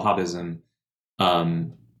 say, Wahhabism,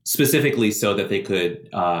 specifically so that they could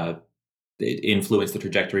influence the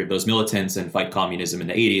trajectory of those militants and fight communism in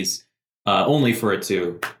the 80s, only for it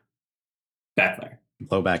to backfire.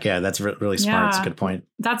 Blow back. Yeah, that's really smart. It's a good point.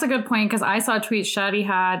 That's a good point because I saw a tweet Shadi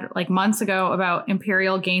had like months ago about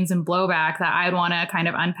imperial gains and blowback that I'd want to kind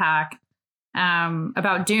of unpack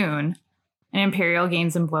about Dune and imperial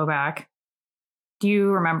gains and blowback. Do you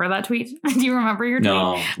remember that tweet? Do you remember your tweet?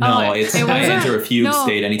 No, I enter a fugue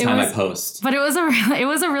state anytime I post. But it was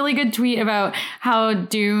a really good tweet about how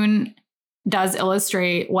Dune does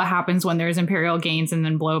illustrate what happens when there's imperial gains and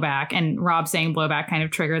then blowback. And Rob saying blowback kind of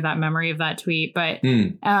triggered that memory of that tweet. But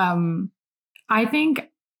I think,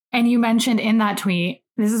 and you mentioned in that tweet,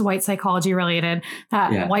 this is white psychology related,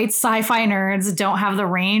 that white sci-fi nerds don't have the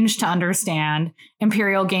range to understand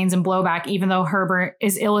imperial gains and blowback, even though Herbert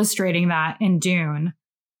is illustrating that in Dune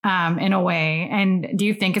in a way. And do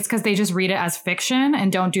you think it's because they just read it as fiction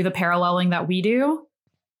and don't do the paralleling that we do?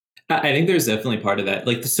 I think there's definitely part of that.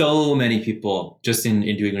 Like so many people just in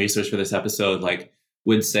doing research for this episode, like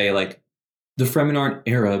would say like the Fremen aren't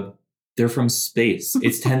Arab. They're from space.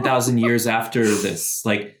 It's 10,000 years after this.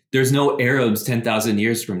 Like there's no Arabs 10,000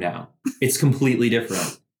 years from now. It's completely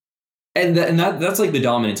different. And that's like the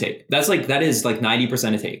dominant take. That is like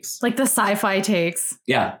 90% of takes. Like the sci-fi takes.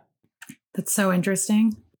 Yeah. That's so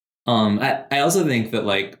interesting. I also think that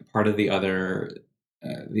like part of the other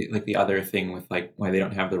the other thing with like why they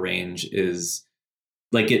don't have the range is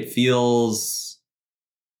like it feels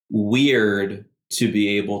weird to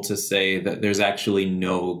be able to say that there's actually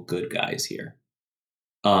no good guys here.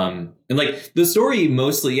 And like the story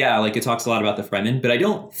mostly, like it talks a lot about the Fremen, but I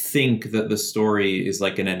don't think that the story is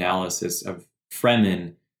like an analysis of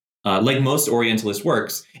Fremen. Like most Orientalist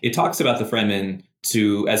works, it talks about the Fremen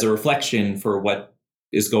as a reflection for what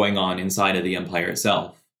is going on inside of the empire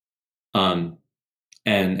itself. And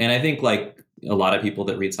I think like a lot of people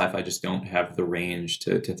that read sci-fi just don't have the range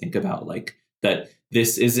to think about like that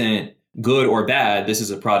this isn't good or bad. This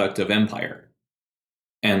is a product of empire.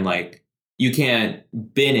 And like, you can't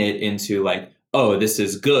bin it into like, oh, this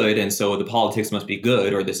is good, and so the politics must be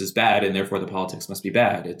good, or this is bad, and therefore the politics must be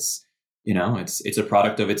bad. It's, it's a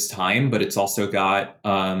product of its time, but it's also got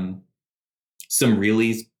some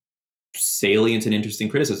really salient and interesting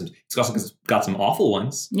criticisms. It's also got some awful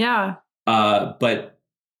ones. Yeah. But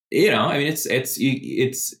I mean,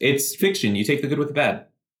 it's fiction. You take the good with the bad.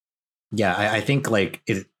 Yeah, I think like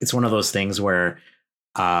it's one of those things where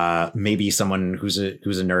maybe someone who's a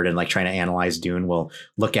nerd and like trying to analyze Dune will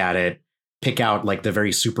look at it, pick out like the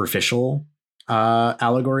very superficial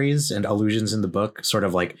allegories and allusions in the book, sort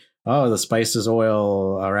of like, oh, the spice is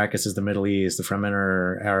oil, Arrakis is the Middle East, the Fremen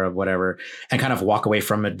are Arab, whatever, and kind of walk away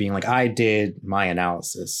from it being like, I did my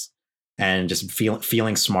analysis, and just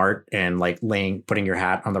feeling smart and like putting your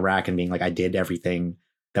hat on the rack and being like, I did everything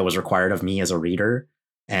that was required of me as a reader,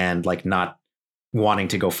 and like not wanting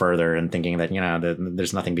to go further and thinking that,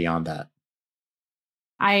 there's nothing beyond that.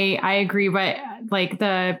 I agree, but like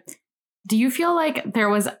do you feel like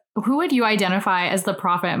who would you identify as the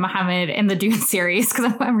Prophet Muhammad in the Dune series?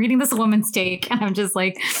 Because I'm reading this woman's take and I'm just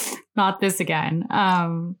like, not this again.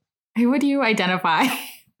 Who would you identify?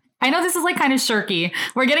 I know this is like kind of shirky.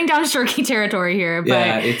 We're getting down shirky territory here, but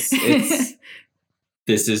yeah, it's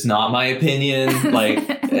this is not my opinion. Like,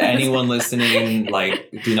 anyone listening,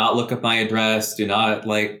 like, do not look up my address. Do not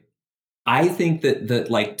like. I think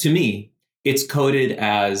that like, to me, it's coded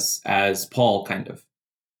as Paul, kind of,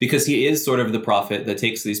 because he is sort of the prophet that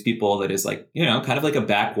takes these people that is like, kind of like a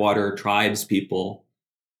backwater tribes people,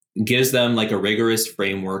 gives them like a rigorous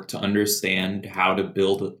framework to understand how to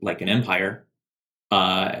build like an empire,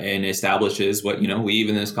 and establishes what, we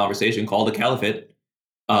even in this conversation call the caliphate.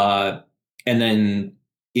 And then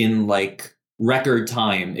in like record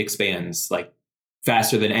time expands like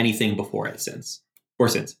faster than anything before it since.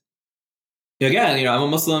 Again, I'm a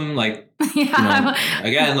Muslim, like,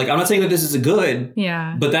 again, like, I'm not saying that this is a good,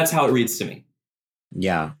 but that's how it reads to me.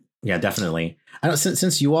 Yeah, definitely. I don't,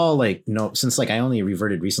 since you all like know, since like I only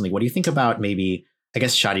reverted recently, what do you think about maybe, I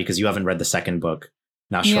guess, Shadi, because you haven't read the second book,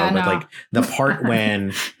 not sure, but like the part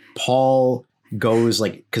when Paul goes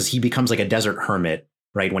like, because he becomes like a desert hermit,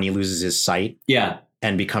 right, when he loses his sight,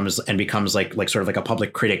 and becomes like sort of like a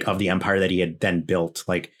public critic of the empire that he had then built.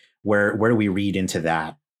 Like, where do we read into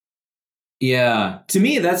that? Yeah, to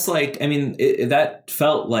me, that's like, I mean, that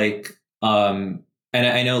felt like, and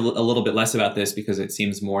I know a little bit less about this because it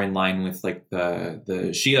seems more in line with like the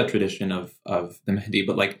Shia tradition of the Mahdi,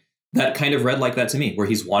 but like that kind of read like that to me, where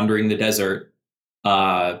he's wandering the desert,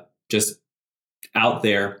 just out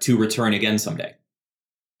there to return again someday.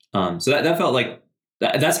 So that felt like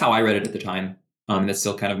that's how I read it at the time. That's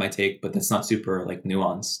still kind of my take, but that's not super like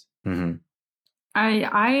nuanced. Mm-hmm.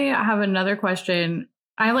 I have another question.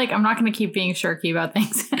 I'm not going to keep being shirky about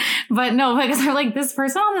things, but no, because I'm like, this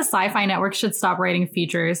person on the Sci-Fi Network should stop writing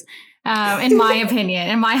features, in my opinion,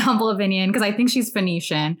 in my humble opinion, because I think she's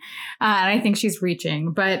Phoenician, and I think she's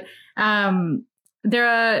reaching. But I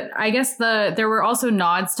guess there were also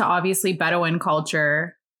nods to obviously Bedouin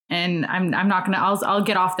culture, and I'm not going to, I'll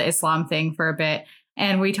get off the Islam thing for a bit.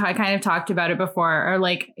 And we kind of talked about it before, or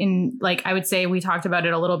like I would say we talked about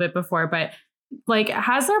it a little bit before, but like,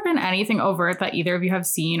 has there been anything overt that either of you have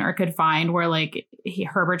seen or could find where like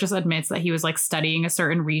Herbert just admits that he was like studying a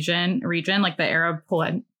certain region, like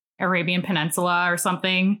the Arabian Peninsula or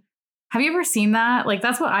something? Have you ever seen that? Like,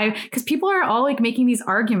 that's what because people are all like making these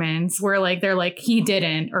arguments where like they're like, he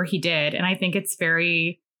didn't or he did. And I think it's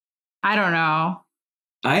very, I don't know.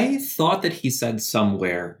 I thought that he said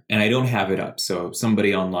somewhere, and I don't have it up, so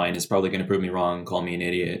somebody online is probably going to prove me wrong, call me an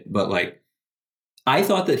idiot, but like, I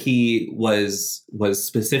thought that he was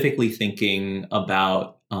specifically thinking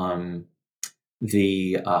about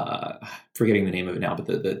the forgetting the name of it now, but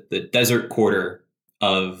the desert quarter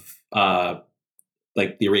of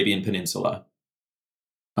like the Arabian Peninsula.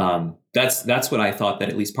 That's what I thought that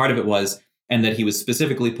at least part of it was, and that he was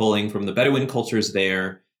specifically pulling from the Bedouin cultures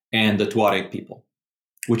there and the Tuareg people,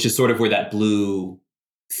 which is sort of where that blue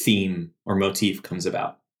theme or motif comes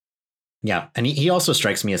about. Yeah. And he also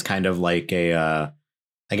strikes me as kind of like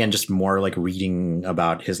again, just more like reading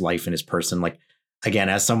about his life and his person. Like, again,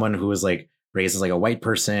 as someone who was like raised as like a white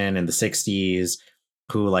person in the 60s,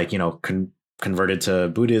 who like, converted to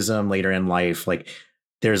Buddhism later in life, like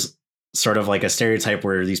there's sort of like a stereotype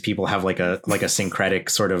where these people have like a syncretic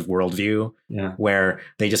sort of worldview, where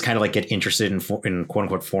they just kind of like get interested in quote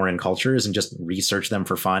unquote foreign cultures and just research them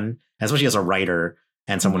for fun, especially as a writer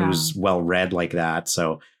and someone who's well read like that.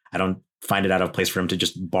 So I don't find it out of place for him to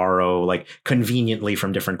just borrow like conveniently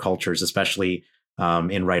from different cultures, especially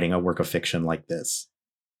in writing a work of fiction like this.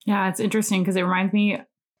 Yeah, it's interesting because it reminds me,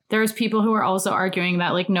 there's people who are also arguing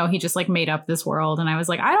that like, no, he just like made up this world. And I was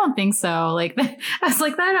like, I don't think so. Like, I was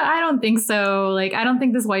like, I don't think so. Like, I don't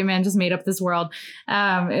think this white man just made up this world.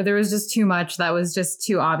 There was just too much that was just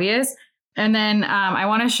too obvious. And then I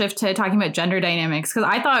want to shift to talking about gender dynamics, because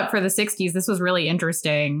I thought for the 60s, this was really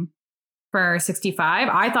interesting. For 65,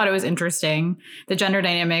 I thought it was interesting, the gender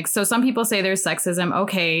dynamics. So some people say there's sexism.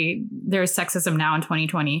 Okay, there's sexism now in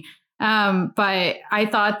 2020. But I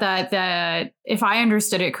thought that if I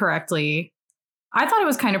understood it correctly, I thought it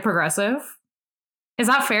was kind of progressive. Is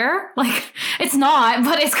that fair? Like, it's not,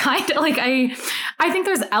 but it's kind of like, I think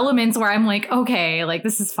there's elements where I'm like, okay, like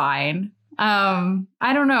this is fine.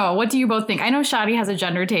 I don't know. What do you both think? I know Shadi has a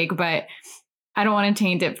gender take, but I don't want to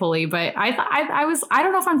taint it fully, but I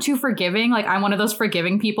don't know if I'm too forgiving. Like, I'm one of those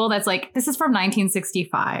forgiving people that's like, this is from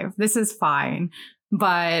 1965. This is fine.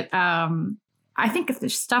 But I think if the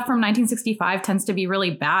stuff from 1965 tends to be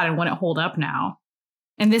really bad and wouldn't hold up now.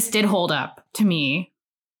 And this did hold up to me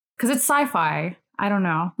because it's sci-fi. I don't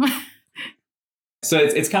know. So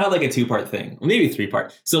it's kind of like a 2-part thing, maybe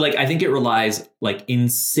 3-part. So like, I think it relies like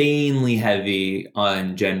insanely heavy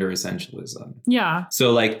on gender essentialism. Yeah.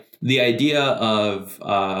 So like the idea of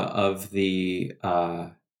the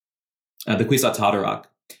Kwisatz Haderach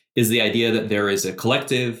is the idea that there is a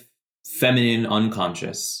collective feminine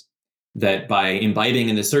unconscious that by imbibing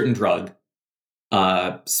in a certain drug,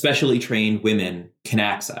 specially trained women can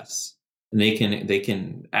access, and they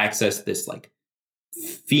can access this like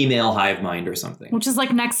female hive mind or something, which is like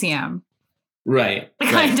Nexium. Right.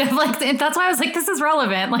 Kind of like, that's why I was like, this is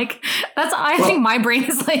relevant. Like, I think my brain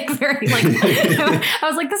is like very like, I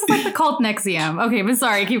was like, this is like the cult Nexium. Okay, but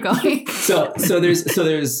sorry, keep going. So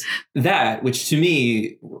there's that, which to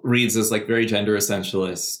me reads as like very gender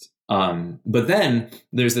essentialist. But then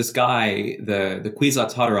there's this guy, the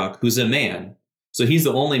Kwisatz Haderach, who's a man. So he's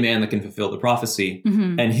the only man that can fulfill the prophecy.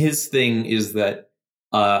 Mm-hmm. And his thing is that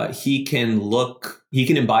he can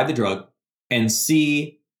imbibe the drug and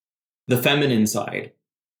see the feminine side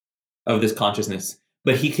of this consciousness,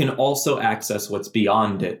 but he can also access what's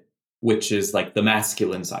beyond it, which is like the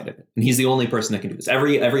masculine side of it. And he's the only person that can do this.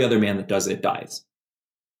 Every other man that does it dies.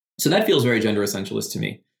 So that feels very gender essentialist to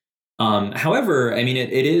me. However, I mean,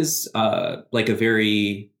 it is like a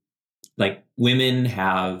very, like, women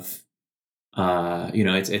have,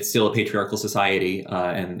 it's still a patriarchal society.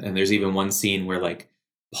 And there's even one scene where like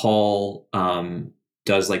Paul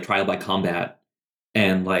does like trial by combat,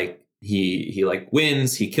 and like he like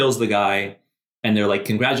wins, he kills the guy, and they're like,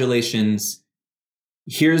 congratulations,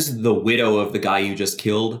 here's the widow of the guy you just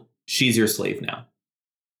killed, she's your slave now.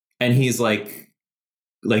 And he's like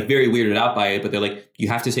very weirded out by it, but they're like, you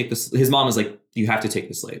have to take this. His mom is like, you have to take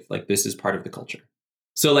the slave, like this is part of the culture.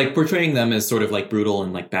 So like portraying them as sort of like brutal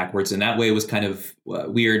and like backwards in that way was kind of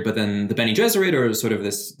weird. But then the Bene Gesserit are sort of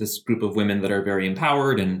this group of women that are very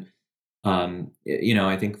empowered, and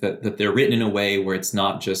I think that they're written in a way where it's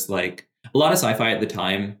not just like a lot of sci-fi at the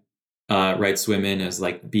time writes women as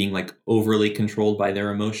like being like overly controlled by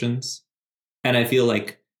their emotions. And I feel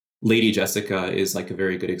like Lady Jessica is like a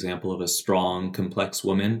very good example of a strong, complex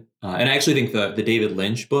woman. And I actually think the David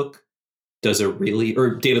Lynch book does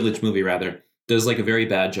David Lynch movie rather, does like a very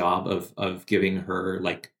bad job of giving her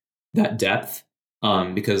like that depth.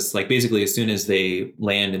 Because like basically as soon as they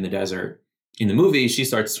land in the desert in the movie, she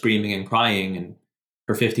starts screaming and crying, and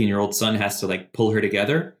her 15-year-old son has to like pull her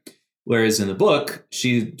together. Whereas in the book,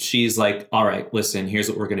 she's like, all right, listen, here's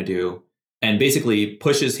what we're going to do. And basically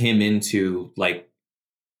pushes him into like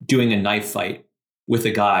doing a knife fight with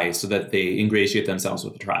a guy so that they ingratiate themselves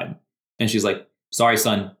with the tribe. And she's like, sorry,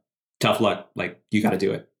 son, tough luck. Like, you got to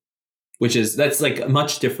do it. That's like a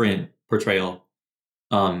much different portrayal.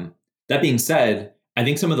 That being said, I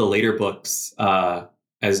think some of the later books,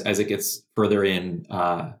 as it gets further in,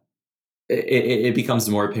 it becomes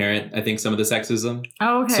more apparent, I think, some of the sexism.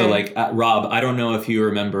 Oh, okay. So like, Rob, I don't know if you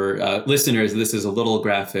remember, listeners, this is a little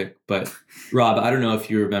graphic, but Rob, I don't know if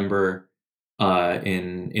you remember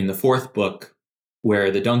in the fourth book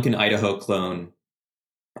where the Duncan, Idaho clone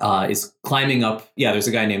is climbing up. Yeah, there's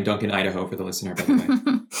a guy named Duncan, Idaho, for the listener, by the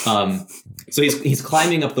way. So he's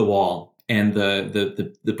climbing up the wall, and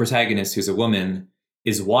the protagonist, who's a woman,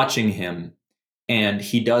 is watching him, and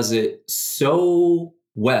he does it so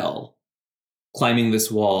well, climbing this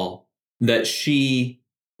wall, that she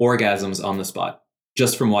orgasms on the spot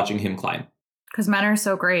just from watching him climb. Because men are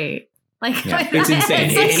so great. Like, yeah, it's insane.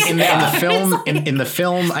 In the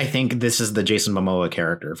film, I think this is the Jason Momoa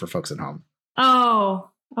character for folks at home. Oh,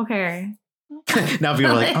 okay. Now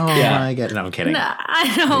people are like, oh, yeah. I get it. No, I'm kidding. No,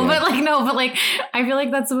 I know, yeah. but I feel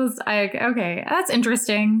like that's okay, that's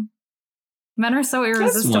interesting. Men are so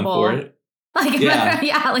irresistible. Like, Yeah.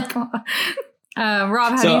 yeah, like,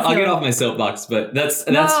 Rob, how so do you feel? I'll get off my soapbox, but that's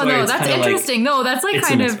no, where it's that's kind of interesting. like, No, that's like it's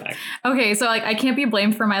kind a of mixed bag. okay. So like, I can't be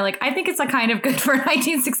blamed for my like. I think it's a kind of good for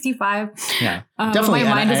 1965. Yeah, but definitely. my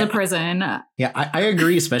And mind is a prison. Yeah, I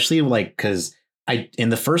agree, especially like because in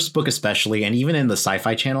the first book especially, and even in the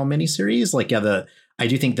Sci-Fi Channel miniseries, like I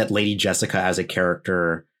do think that Lady Jessica as a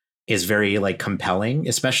character is very like compelling,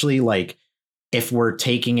 especially like if we're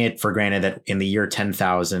taking it for granted that in the year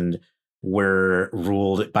 10,000 we're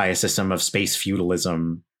ruled by a system of space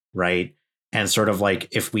feudalism, right? And sort of like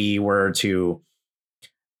if we were to,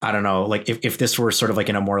 I don't know, like if this were sort of like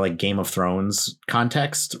in a more like Game of Thrones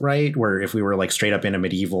context, right? Where if we were like straight up in a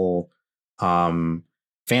medieval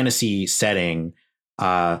fantasy setting,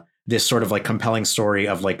 this sort of like compelling story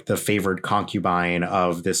of like the favored concubine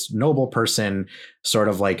of this noble person sort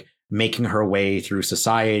of like making her way through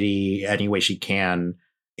society any way she can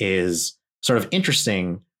is sort of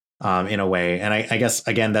interesting in a way. And I guess,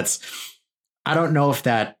 again, I don't know if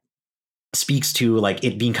that speaks to like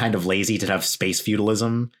it being kind of lazy to have space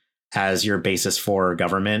feudalism as your basis for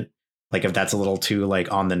government. Like if that's a little too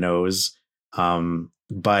like on the nose.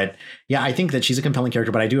 But yeah, I think that she's a compelling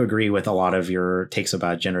character, but I do agree with a lot of your takes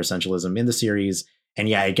about gender essentialism in the series. And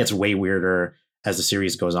yeah, it gets way weirder as the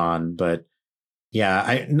series goes on. But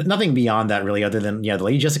yeah, nothing beyond that really, other than, yeah, the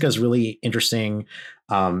Lady Jessica is really interesting.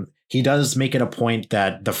 He does make it a point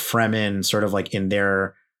that the Fremen sort of like in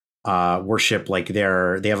their worship, like they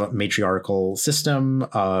have a matriarchal system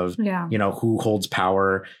of, who holds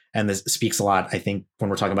power. And this speaks a lot, I think, when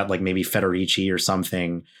we're talking about like maybe Federici or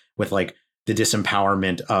something, with like the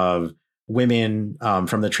disempowerment of women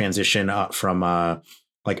from the transition from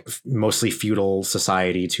like mostly feudal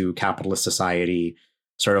society to capitalist society,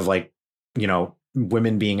 sort of like,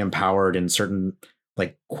 women being empowered in certain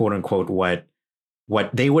like quote unquote what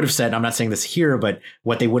they would have said. I'm not saying this here, but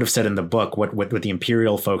what they would have said in the book, what the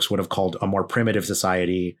imperial folks would have called a more primitive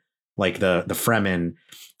society, like the Fremen,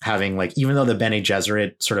 having like, even though the Bene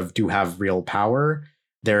Gesserit sort of do have real power,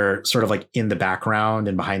 they're sort of like in the background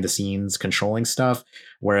and behind the scenes controlling stuff.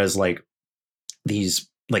 Whereas like these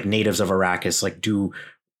like natives of Arrakis like do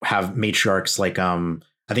have matriarchs, like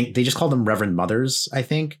I think they just call them Reverend Mothers, I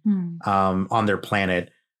think, on their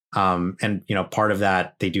planet. And, part of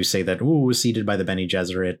that, they do say that, was seeded by the Bene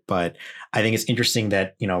Gesserit. But I think it's interesting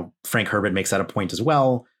that, Frank Herbert makes that a point as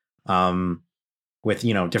well. With,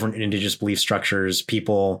 different indigenous belief structures,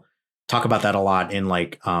 people talk about that a lot in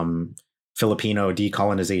like Filipino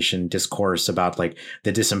decolonization discourse about like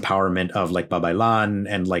the disempowerment of like Babaylan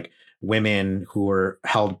and like women who were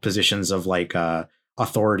held positions of like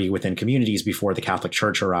authority within communities before the Catholic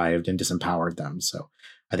Church arrived and disempowered them. So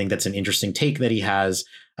I think that's an interesting take that he has.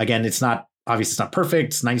 Again, it's not perfect.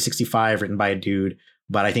 It's 1965, written by a dude,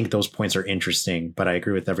 but I think those points are interesting. But I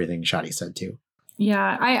agree with everything Shadi said too.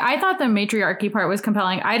 Yeah, I thought the matriarchy part was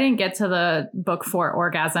compelling. I didn't get to the book 4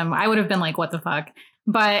 orgasm. I would have been like, what the fuck?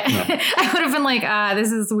 But I would have been like,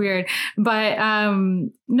 this is weird. But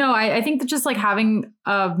no, I think that just like having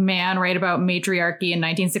a man write about matriarchy in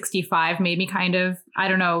 1965 made me kind of, I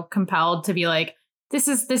don't know, compelled to be like, this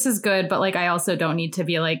is good. But like, I also don't need to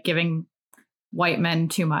be like giving white men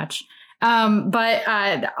too much.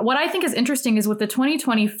 But what I think is interesting is with the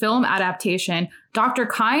 2020 film adaptation, Dr.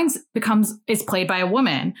 Kynes is played by a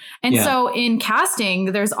woman. And so in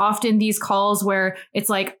casting, there's often these calls where it's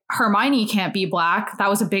like Hermione can't be black. That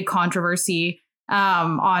was a big controversy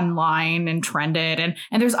online and trended.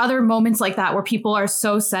 And there's other moments like that where people are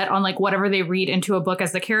so set on like whatever they read into a book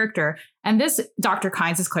as the character. And this Dr.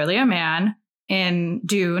 Kynes is clearly a man in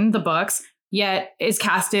Dune, the books, yet is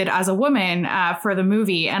casted as a woman for the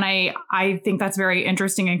movie. And I think that's very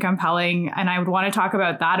interesting and compelling. And I would want to talk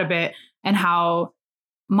about that a bit, and how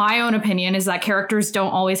my own opinion is that characters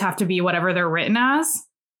don't always have to be whatever they're written as,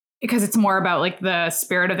 because it's more about like the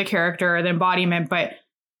spirit of the character, the embodiment. But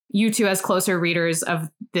you two, as closer readers of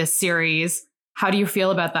this series, how do you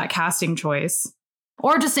feel about that casting choice?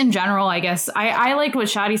 Or just in general, I guess. I liked what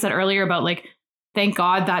Shadi said earlier about like, thank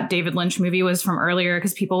God that David Lynch movie was from earlier,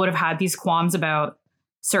 because people would have had these qualms about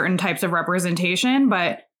certain types of representation.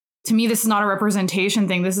 But to me, this is not a representation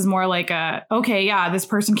thing. This is more like this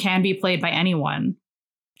person can be played by anyone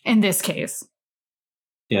in this case.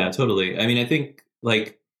 Yeah, totally. I mean, I think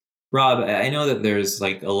like Rob, I know that there's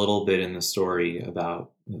like a little bit in the story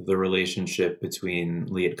about the relationship between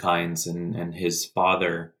Liet Kynes and his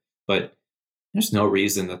father, but there's no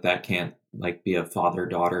reason that can't like be a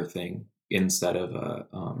father-daughter thing instead of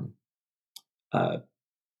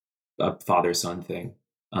a father-son thing.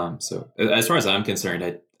 So as far as I'm concerned,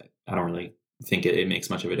 I don't really think it makes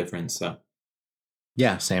much of a difference. So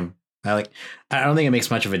yeah, same. I don't think it makes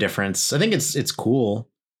much of a difference. I think it's cool.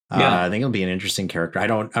 Yeah. I think it'll be an interesting character. I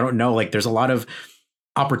don't know. Like, there's a lot of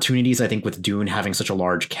opportunities, I think, with Dune having such a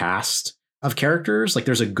large cast of characters. Like,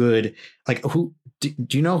 there's a good, like, who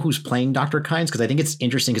do you know who's playing Dr. Kynes? Because I think it's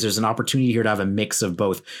interesting because there's an opportunity here to have a mix of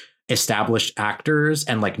both established actors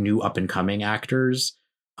and like new up and coming actors.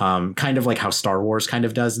 Kind of like how Star Wars kind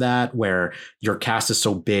of does that, where your cast is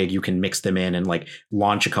so big, you can mix them in and like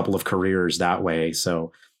launch a couple of careers that way.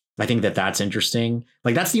 So I think that's interesting.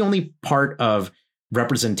 Like, that's the only part of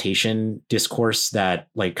representation discourse that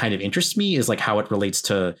like kind of interests me, is like how it relates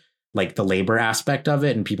to like the labor aspect of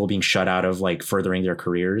it and people being shut out of like furthering their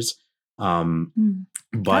careers. But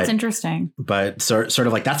that's interesting. But sort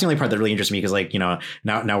of like, that's the only part that really interests me, because like, you know,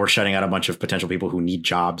 now we're shutting out a bunch of potential people who need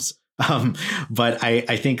jobs. But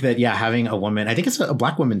I think that, yeah, having a woman, I think it's a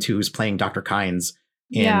black woman too, who's playing Dr. Kynes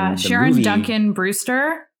in the Sharon movie. Duncan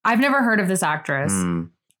Brewster. I've never heard of this actress.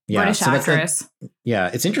 Yeah, British actress.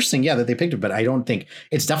 It's interesting. Yeah, that they picked it, but I don't think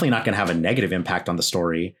it's definitely not going to have a negative impact on the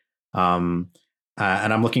story. And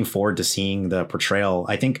I'm looking forward to seeing the portrayal.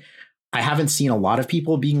 I think I haven't seen a lot of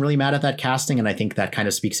people being really mad at that casting, and I think that kind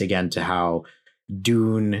of speaks again to how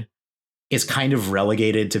Dune is kind of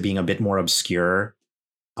relegated to being a bit more obscure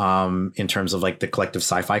in terms of like the collective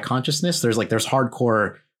sci-fi consciousness. There's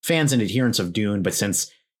hardcore fans and adherents of Dune, but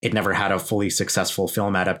since it never had a fully successful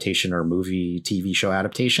film adaptation or movie TV show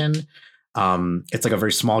adaptation, it's like a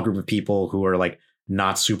very small group of people who are like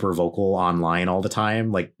not super vocal online all the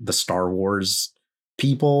time, like the Star Wars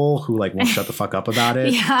people who like won't shut the fuck up about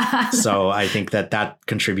it. Yeah. So I think that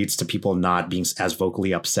contributes to people not being as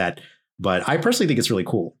vocally upset. But I personally think it's really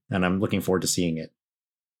cool, and I'm looking forward to seeing it.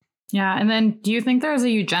 Yeah. And then do you think there's a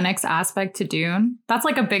eugenics aspect to Dune? That's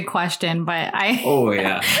like a big question, but Oh,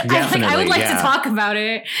 yeah. I would like to talk about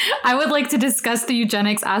it. I would like to discuss the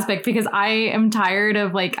eugenics aspect, because I am tired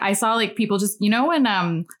of like, I saw like people just, you know,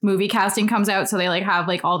 when movie casting comes out, so they like have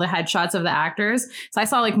like all the headshots of the actors. So I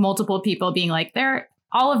saw like multiple people being like,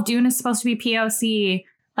 all of Dune is supposed to be POC.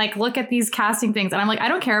 Like, look at these casting things. And I'm like, I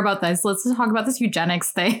don't care about this. Let's just talk about this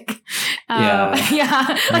eugenics thing. Yeah.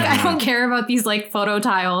 Like, I don't care about these like photo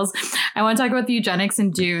tiles. I want to talk about the eugenics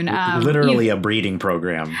in Dune. Literally a breeding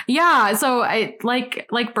program. Yeah. So I like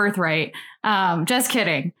Birthright. Just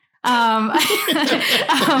kidding. But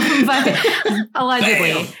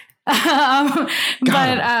allegedly. But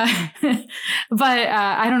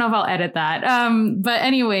I don't know if I'll edit that. But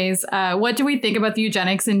anyways, what do we think about the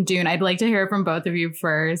eugenics in Dune? I'd like to hear from both of you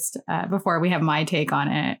first, before we have my take on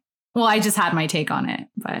it. Well, I just had my take on it,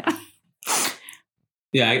 but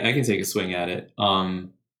yeah, I can take a swing at it.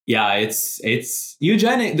 Yeah, it's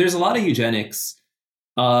eugenic. There's a lot of eugenics.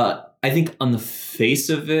 I think on the face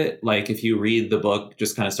of it, like if you read the book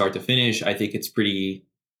just kind of start to finish, I think it's pretty.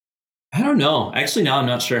 I don't know. Actually, now I'm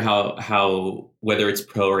not sure how whether it's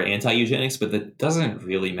pro or anti-eugenics, but that doesn't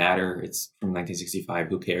really matter. It's from 1965.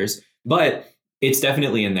 Who cares? But it's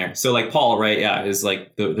definitely in there. So like Paul, right? Yeah, is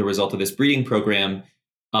like the result of this breeding program.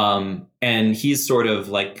 And he's sort of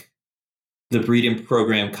like the breeding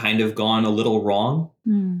program kind of gone a little wrong.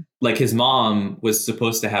 Like his mom was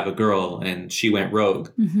supposed to have a girl and she went rogue.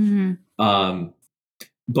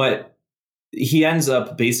 But he ends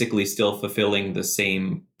up basically still fulfilling the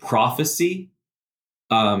same prophecy.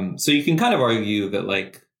 So you can kind of argue that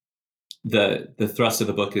like the thrust of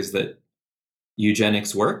the book is that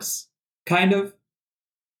eugenics works, kind of.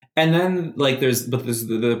 And then like there's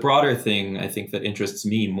the broader thing I think that interests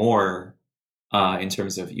me more in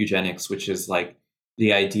terms of eugenics, which is like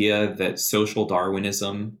the idea that social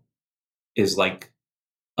Darwinism is like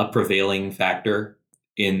a prevailing factor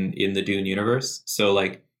in the Dune universe. So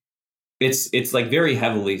like it's like very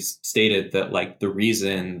heavily stated that like the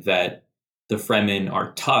reason that the Fremen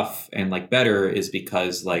are tough and like better is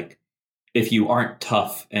because like if you aren't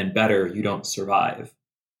tough and better, you don't survive.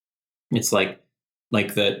 It's like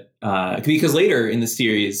that because later in the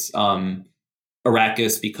series,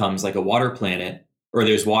 Arrakis becomes like a water planet, or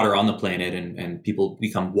there's water on the planet, and people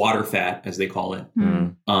become water fat, as they call it.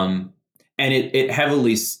 And it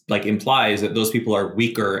heavily like implies that those people are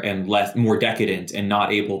weaker and more decadent and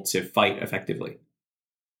not able to fight effectively,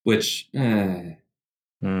 which I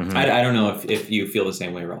don't know if you feel the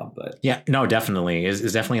same way, Rob, but yeah, no, definitely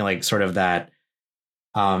is definitely like sort of that.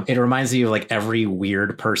 It reminds me of like every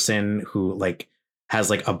weird person who like has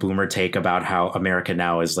like a boomer take about how America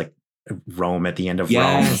now is like Rome at the end of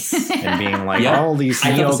Rome, and being like all these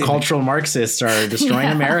neo-cultural Marxists are destroying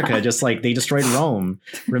America, just like they destroyed Rome.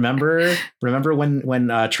 Remember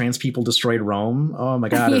when trans people destroyed Rome? Oh my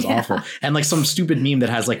god, it was awful. And like some stupid meme that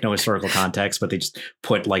has like no historical context, but they just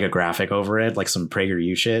put like a graphic over it, like some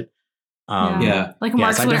PragerU shit. Yeah. Like Yeah,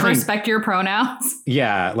 Marx so I wouldn't definitely- respect your pronouns.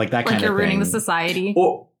 Yeah, like that Like kind of you're ruining the thing. society.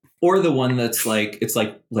 Or the one that's like, it's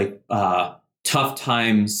like tough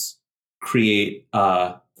times create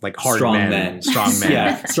Like hard strong men, men. strong men.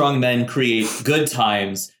 Yeah, strong men create good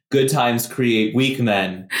times. Good times create weak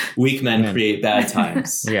men. Weak men Man. create bad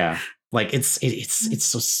times. Yeah. Like it's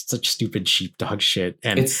so such stupid sheepdog shit.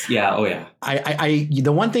 And It's oh yeah. I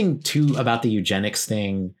the one thing too about the eugenics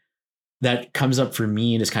thing that comes up for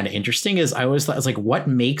me and is kind of interesting is I always thought it's like, what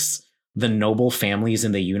makes the noble families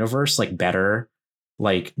in the universe like better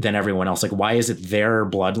like than everyone else? Like, why is it their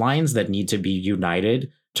bloodlines that need to be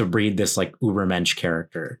united to breed this like Ubermensch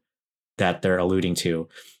character that they're alluding to?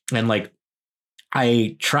 And like,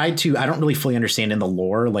 I don't really fully understand in the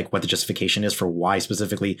lore, like what the justification is for why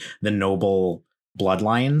specifically the noble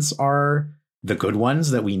bloodlines are the good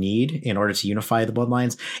ones that we need in order to unify the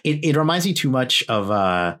bloodlines. It reminds me too much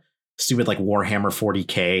of stupid like Warhammer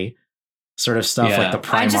 40K sort of stuff, like the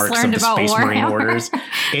Primarchs of the Space Marine orders.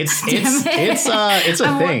 It's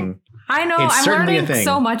a thing. I know. It's I'm certainly a learning thing.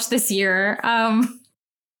 so much this year.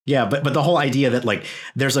 Yeah, but the whole idea that like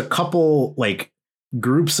there's a couple like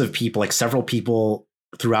groups of people, like several people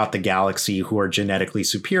throughout the galaxy who are genetically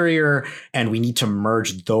superior, and we need to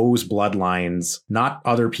merge those bloodlines, not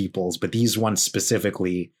other people's, but these ones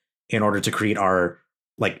specifically, in order to create our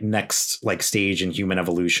like next like stage in human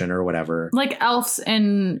evolution or whatever. Like elves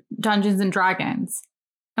in Dungeons and Dragons.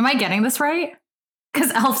 Am I getting this right?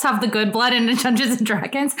 Because elves have the good blood in Dungeons and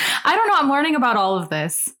Dragons. I don't know. I'm learning about all of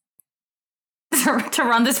this to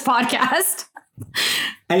run this podcast.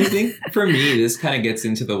 I think for me, this kind of gets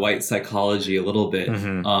into the white psychology a little bit.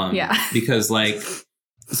 Mm-hmm. Because like,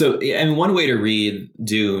 so, I mean, one way to read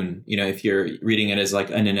Dune, you know, if you're reading it as like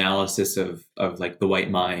an analysis of like the white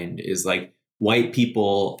mind, is like white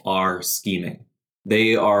people are scheming.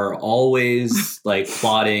 They are always like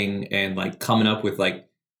plotting and like coming up with like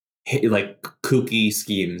kooky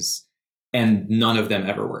schemes, and none of them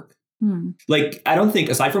ever work. Like, I don't think,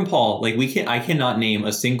 aside from Paul, like I cannot name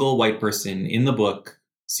a single white person in the book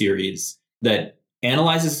series that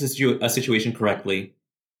analyzes a situation correctly,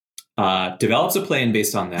 develops a plan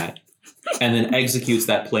based on that, and then executes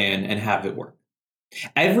that plan and have it work.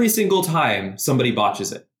 Every single time somebody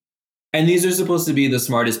botches it. And these are supposed to be the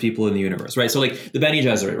smartest people in the universe, right? So like the Bene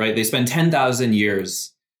Gesserit, right? They spend 10,000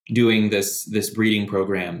 years doing this breeding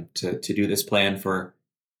program to do this plan for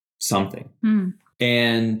something.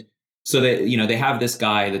 And so that, you know, they have this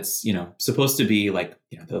guy that's, you know, supposed to be like,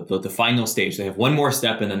 you know, the final stage. They have one more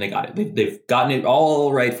step and then they got it. They've gotten it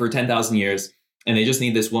all right for 10,000 years. And they just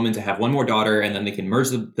need this woman to have one more daughter, and then they can merge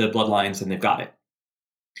the bloodlines, and they've got it.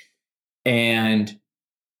 And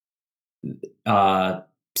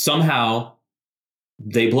somehow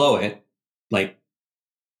they blow it, like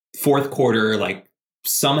fourth quarter, like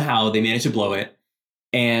somehow they manage to blow it.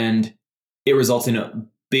 And it results in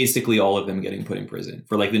basically all of them getting put in prison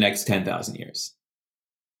for like the next 10,000 years.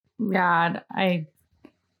 God,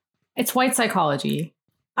 it's white psychology.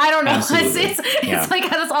 I don't know. It's like,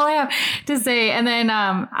 that's all I have to say. And then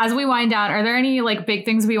as we wind down, are there any like big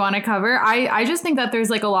things we want to cover? I just think that there's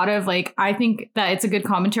like a lot of like, I think that it's a good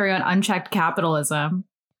commentary on unchecked capitalism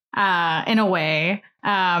in a way,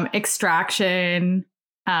 extraction,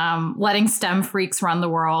 letting STEM freaks run the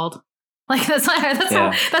world. Like that's how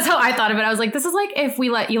I thought of it. I was like, this is like if we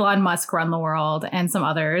let Elon Musk run the world and some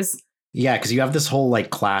others. Yeah, because you have this whole like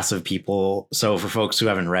class of people. So for folks who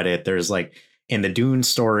haven't read it, there's like in the Dune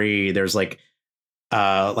story, there's like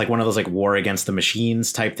one of those like war against the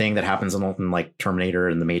machines type thing that happens in like Terminator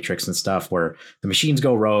and the Matrix and stuff, where the machines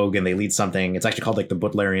go rogue and they lead something. It's actually called like the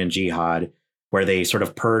Butlerian Jihad, where they sort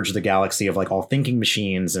of purge the galaxy of like all thinking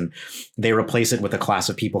machines, and they replace it with a class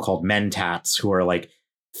of people called mentats, who are like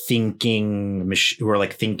thinking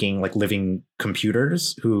like living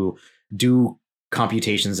computers who do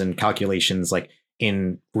computations and calculations like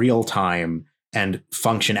in real time and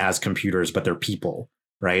function as computers, but they're people,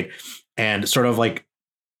 right? And sort of like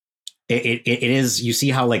it is, you see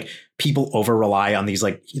how like people over rely on these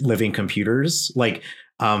like living computers, like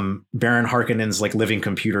Baron Harkonnen's like living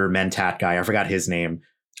computer mentat guy, I forgot his name.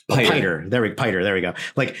 Piter. There we go.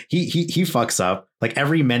 Like he fucks up. Like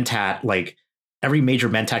every mentat, like every major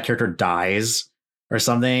mentat character dies or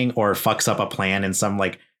something, or fucks up a plan in some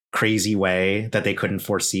like crazy way that they couldn't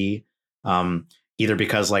foresee. Either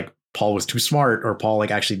because like Paul was too smart, or Paul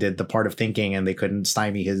like actually did the part of thinking and they couldn't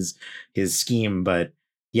stymie his scheme. But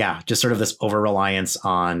yeah, just sort of this over reliance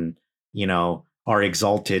on, you know, our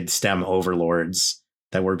exalted STEM overlords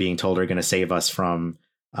that we're being told are going to save us from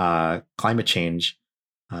climate change,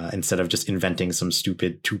 instead of just inventing some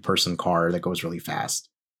stupid 2-person car that goes really fast.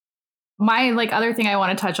 My like other thing I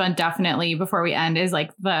want to touch on definitely before we end is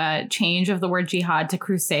like the change of the word jihad to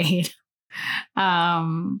crusade.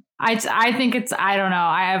 I think it's, I don't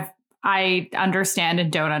know. I understand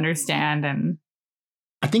and don't understand. And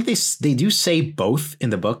I think they do say both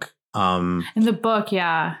in the book. In the book,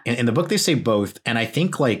 yeah. In the book, they say both. And I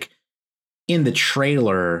think like in the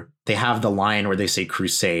trailer, they have the line where they say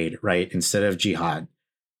crusade, right? Instead of jihad.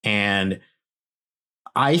 And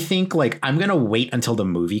I think like I'm going to wait until the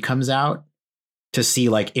movie comes out to see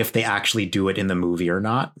like if they actually do it in the movie or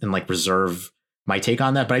not, and like reserve my take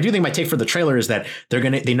on that. But I do think my take for the trailer is that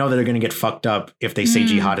they know that they're going to get fucked up if they say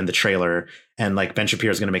jihad in the trailer. And like Ben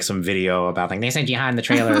Shapiro is going to make some video about like, they say jihad in the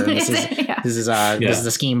trailer. And this is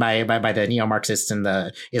a scheme by the neo-Marxists and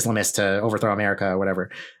the Islamists to overthrow America or whatever.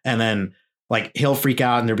 And then like he'll freak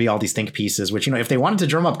out and there'll be all these think pieces, which, you know, if they wanted to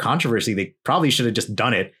drum up controversy, they probably should have just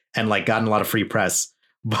done it and like gotten a lot of free press.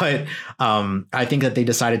 But I think that they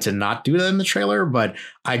decided to not do that in the trailer. But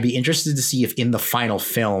I'd be interested to see if in the final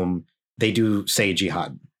film they do say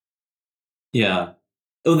jihad. Yeah.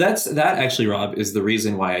 Oh, that actually, Rob, is the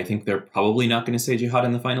reason why I think they're probably not going to say jihad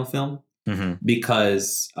in the final film. Mm-hmm.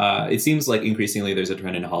 Because it seems like increasingly there's a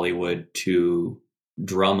trend in Hollywood to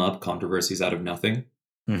drum up controversies out of nothing.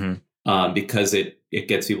 Mm-hmm. Because it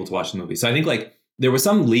gets people to watch the movie. So I think like there was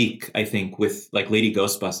some leak, I think, with like Lady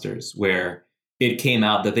Ghostbusters where it came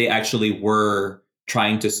out that they actually were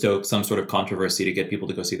trying to stoke some sort of controversy to get people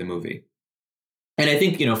to go see the movie. And I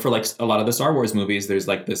think, you know, for like a lot of the Star Wars movies, there's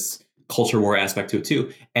like this culture war aspect to it,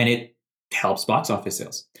 too. And it helps box office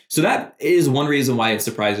sales. So that is one reason why it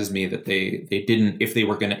surprises me that they didn't, if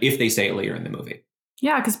they say it later in the movie.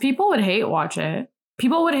 Yeah, because people would hate watch it.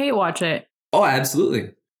 People would hate watch it. Oh,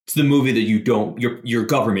 absolutely. It's the movie that your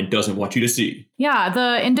government doesn't want you to see. Yeah,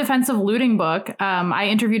 the In Defense of Looting book. I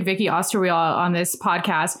interviewed Vicky Osterwheel on this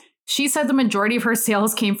podcast. She said the majority of her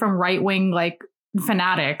sales came from right-wing like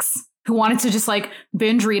fanatics who wanted to just like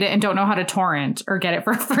binge read it and don't know how to torrent or get it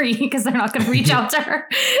for free because they're not going to reach out to her.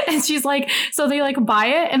 And she's like, so they like buy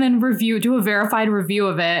it and then do a verified review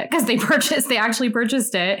of it because they actually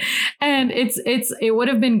purchased it. And it would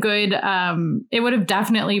have been good. It would have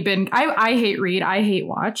definitely been, I hate read, I hate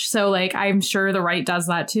watch. So like, I'm sure the right does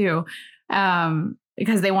that too.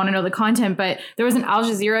 Because they want to know the content. But there was an Al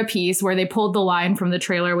Jazeera piece where they pulled the line from the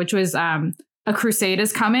trailer, which was a crusade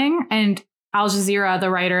is coming. And Al Jazeera, the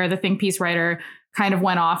writer, the think piece writer, kind of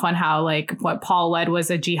went off on how like what Paul led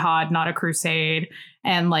was a jihad, not a crusade.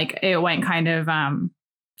 And like it went kind of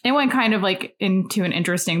like into an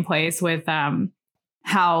interesting place with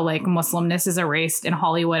how like Muslimness is erased in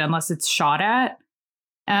Hollywood unless it's shot at.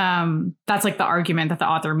 That's like the argument that the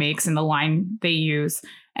author makes in the line they use.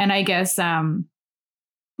 And I guess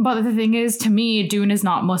but the thing is, to me, Dune is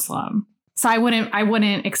not Muslim. So I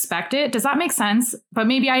wouldn't expect it. Does that make sense? But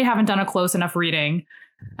maybe I haven't done a close enough reading.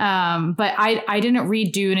 But I didn't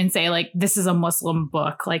read Dune and say like, this is a Muslim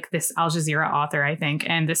book, like this Al Jazeera author, I think,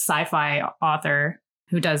 and this sci-fi author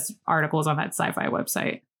who does articles on that sci-fi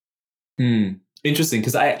website. Interesting.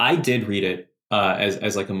 Because I did read it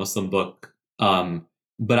as like a Muslim book.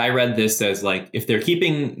 But I read this as like, if they're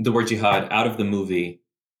keeping the word jihad out of the movie,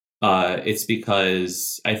 it's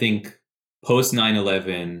because I think post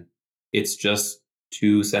 9/11, it's just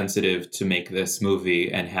too sensitive to make this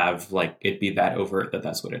movie and have like it be that overt that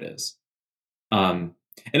that's what it is. And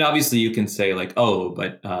obviously you can say like, oh,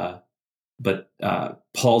 but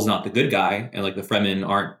Paul's not the good guy and like the Fremen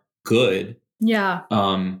aren't good. Yeah.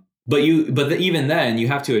 But even then you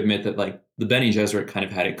have to admit that like the Bene Gesserit kind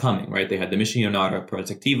of had it coming, right? They had the Missionara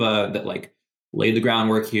Protectiva that like laid the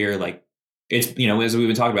groundwork here. Like it's, you know, as we've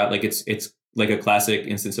been talking about, like it's like a classic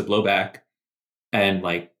instance of blowback, and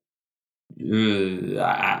like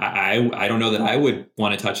I don't know that I would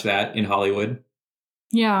want to touch that in Hollywood.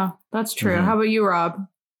 Yeah, that's true. Mm-hmm. How about you, Rob?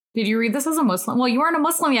 Did you read this as a Muslim? Well, you weren't a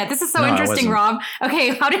Muslim yet. This is so interesting, Rob.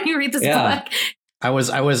 Okay, how did you read this book? I was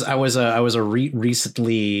a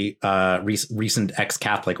recent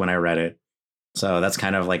ex-Catholic when I read it, so that's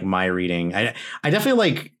kind of like my reading. I definitely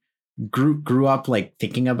like grew up like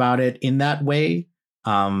thinking about it in that way,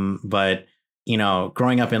 but. You know,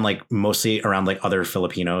 growing up in like mostly around like other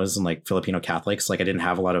Filipinos and like Filipino Catholics, like I didn't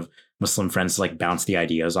have a lot of Muslim friends to like bounce the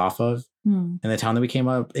ideas off of in the town that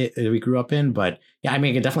we grew up in. But yeah, I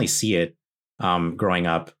mean, I could definitely see it growing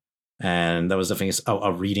up, and that was definitely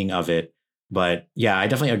a reading of it. But yeah, I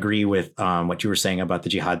definitely agree with what you were saying about the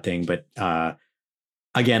jihad thing. But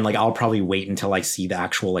again, like I'll probably wait until I see the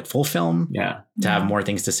actual like full film, to have more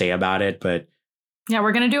things to say about it. But yeah,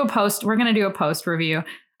 we're gonna do a post review.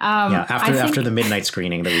 After the midnight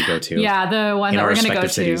screening that we go to. Yeah, the one that we're going to go to,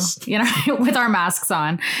 cities. you know, with our masks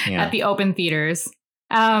on at the open theaters.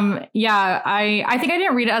 Yeah, I think I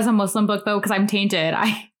didn't read it as a Muslim book though, because I'm tainted.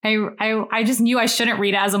 I just knew I shouldn't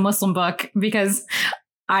read it as a Muslim book because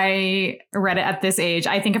I read it at this age.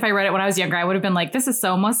 I think if I read it when I was younger, I would have been like, this is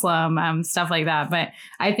so Muslim, stuff like that. But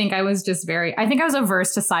I think I was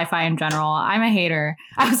averse to sci-fi in general. I'm a hater.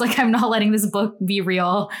 I was like, I'm not letting this book be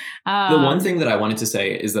real. The one thing that I wanted to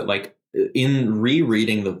say is that, like, in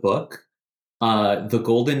rereading the book, The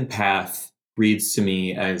Golden Path reads to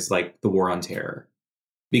me as like the War on Terror.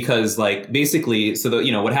 Because, like, basically,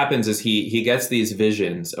 what happens is he gets these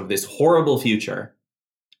visions of this horrible future,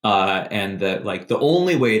 and that, like, the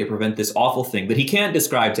only way to prevent this awful thing that he can't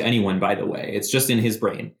describe to anyone, by the way, it's just in his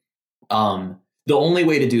brain. The only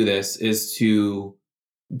way to do this is to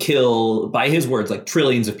kill, by his words, like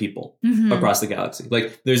trillions of people across the galaxy.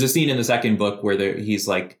 Like, there's a scene in the second book where he's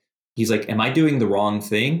like, am I doing the wrong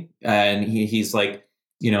thing? And he's like,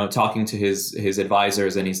 talking to his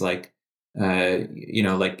advisors, and he's like,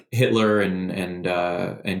 like Hitler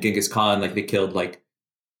and Genghis Khan, like, they killed like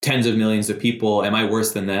tens of millions of people. Am I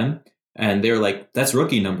worse than them? And they're like, that's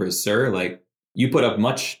rookie numbers, sir. Like, you put up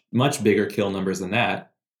much, much bigger kill numbers than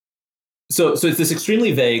that. So it's this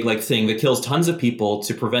extremely vague, like, thing that kills tons of people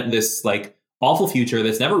to prevent this, like, awful future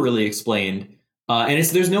that's never really explained. And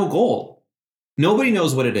there's no goal. Nobody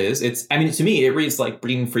knows what it is. To me, it reads like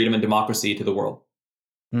bringing freedom and democracy to the world.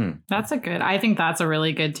 I think that's a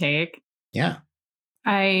really good take. Yeah.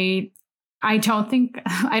 I don't think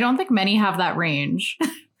many have that range.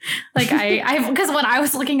 Like, because when I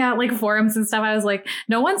was looking at like forums and stuff, I was like,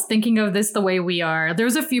 no one's thinking of this the way we are.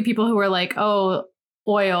 There's a few people who are like, oh,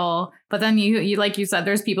 oil. But then you like you said,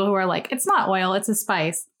 there's people who are like, it's not oil, it's a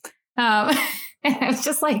spice. And I was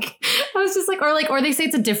just like, or they say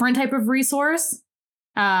it's a different type of resource.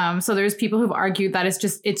 So there's people who've argued that it's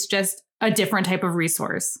just a different type of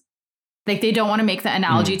resource. Like, they don't want to make the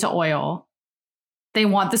analogy to oil. They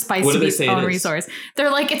want the spice to be its own resource.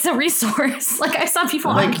 They're like, it's a resource. Like, I saw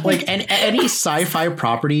people like any sci-fi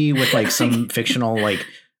property with like some fictional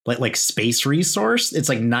like space resource. It's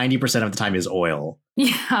like 90% of the time is oil.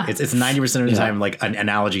 Yeah, it's 90% of the time like an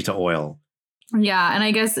analogy to oil. Yeah, and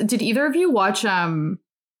I guess, did either of you watch?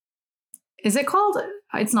 Is it called?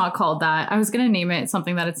 It's not called that. I was gonna name it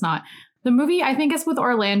something that it's not. The movie, I think it's with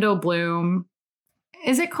Orlando Bloom.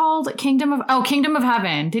 Is it called Kingdom of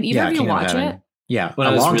Heaven? Did either of you watch it? Yeah,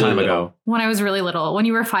 a long time ago. When I was really little, when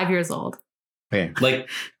you were 5 years old. Okay. Like,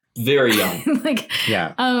 very young. Like,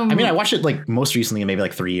 yeah. I mean, I watched it like most recently, maybe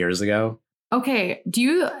like 3 years ago. Okay. Do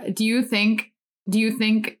you think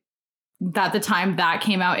that the time that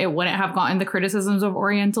came out, it wouldn't have gotten the criticisms of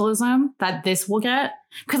Orientalism that this will get?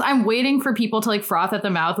 Because I'm waiting for people to like froth at the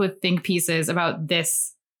mouth with think pieces about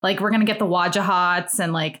this. Like, we're gonna get the Wajahats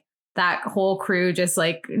and like that whole crew, just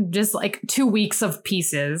like 2 weeks of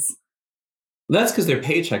pieces. That's because their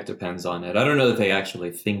paycheck depends on it. I don't know that they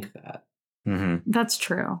actually think that. Mm-hmm. That's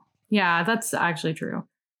true. Yeah, that's actually true.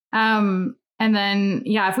 And then,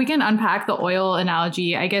 yeah, if we can unpack the oil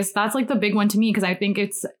analogy, I guess that's like the big one to me, because I think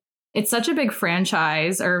it's such a big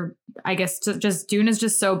franchise, or I guess just Dune is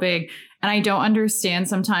just so big. And I don't understand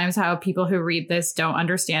sometimes how people who read this don't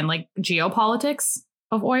understand like geopolitics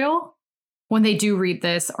of oil when they do read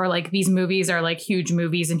this, or like these movies are like huge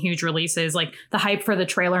movies and huge releases. Like, the hype for the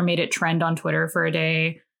trailer made it trend on Twitter for a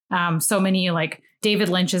day. So many, like, David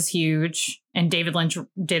Lynch is huge, and David Lynch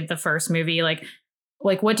did the first movie. Like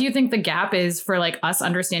what do you think the gap is for like us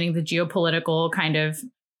understanding the geopolitical kind of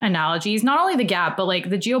analogies? Not only the gap, but like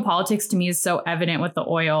the geopolitics to me is so evident with the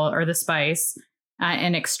oil or the spice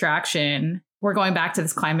and extraction. We're going back to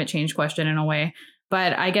this climate change question in a way,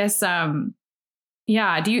 but I guess,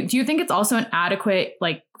 yeah. Do you think it's also an adequate,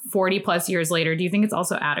 like 40 plus years later? Do you think it's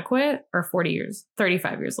also adequate, or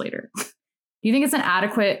 35 years later? Do you think it's an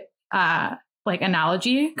adequate, like,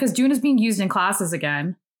 analogy? Because Dune is being used in classes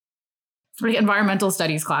again, like environmental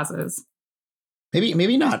studies classes.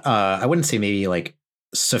 Maybe not. I wouldn't say maybe like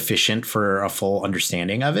sufficient for a full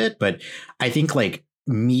understanding of it, but I think like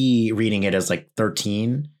me reading it as like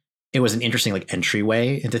 13, it was an interesting like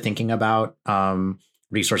entryway into thinking about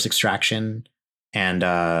resource extraction and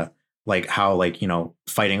like how, like,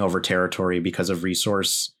 fighting over territory because of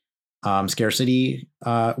resource scarcity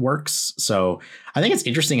works. So I think it's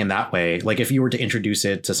interesting in that way. Like, if you were to introduce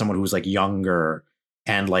it to someone who's like younger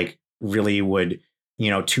and like really would,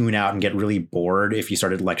 tune out and get really bored if you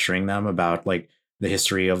started lecturing them about like the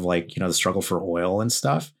history of like, the struggle for oil and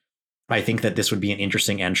stuff, I think that this would be an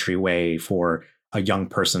interesting entryway for a young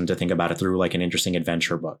person to think about it through like an interesting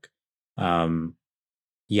adventure book.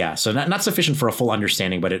 Yeah, so not sufficient for a full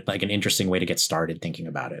understanding, but like an interesting way to get started thinking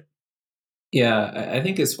about it. Yeah, I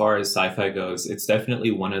think as far as sci-fi goes, it's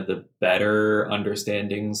definitely one of the better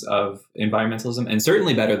understandings of environmentalism, and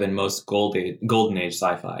certainly better than most golden age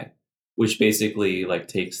sci-fi, which basically like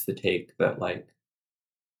takes the take that like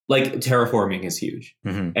terraforming is huge,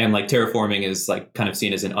 Mm-hmm. and like terraforming is like kind of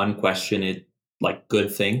seen as an unquestioned like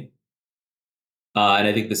good thing. And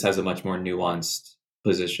I think this has a much more nuanced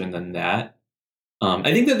position than that.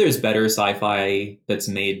 I think that there's better sci-fi that's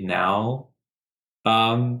made now,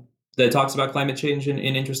 that talks about climate change in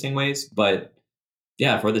interesting ways. But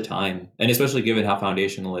yeah, for the time, and especially given how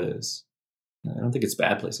foundational it is, I don't think it's a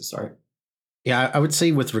bad place to start. Yeah, I would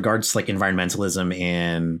say with regards to like environmentalism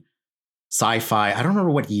and sci-fi, I don't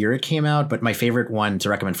remember what year it came out, but my favorite one to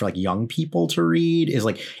recommend for like young people to read is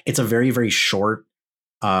like it's a very, very short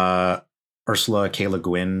Ursula K. Le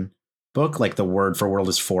Guin book, like The Word for World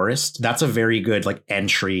is Forest. That's a very good like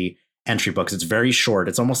entry book. It's very short.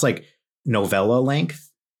 It's almost like novella length.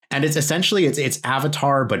 And it's essentially it's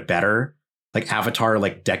Avatar, but better. Like Avatar,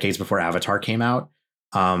 like decades before Avatar came out.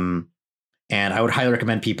 And I would highly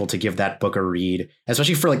recommend people to give that book a read,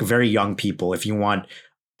 especially for like very young people. If you want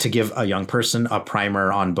to give a young person a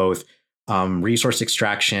primer on both resource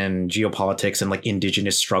extraction, geopolitics, and like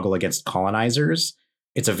indigenous struggle against colonizers,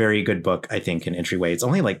 it's a very good book, I think, in entryway. It's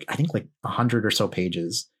only like, I think like 100 or so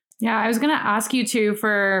pages. Yeah, I was gonna ask you too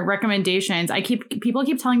for recommendations. People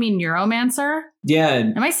keep telling me Neuromancer. Yeah.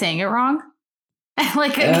 Am I saying it wrong? Well,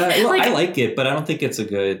 I like it, but I don't think it's a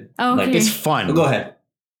good. Oh, okay. Like, it's fun. Oh, go ahead.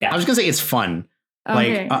 Yeah. I was gonna say it's fun.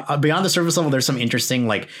 Okay. Like beyond the surface level, there's some interesting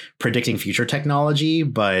like predicting future technology,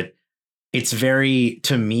 but it's very,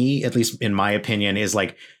 to me, at least in my opinion, is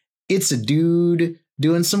like it's a dude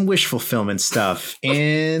doing some wish fulfillment stuff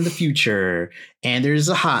in the future, and there's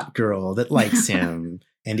a hot girl that likes him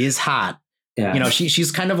and is hot. Yeah. You know,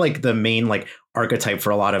 she's kind of like the main like archetype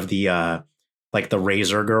for a lot of the like the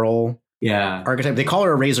Razor Girl archetype. They call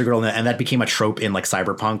her a Razor Girl, and that became a trope in like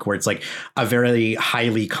cyberpunk, where it's like a very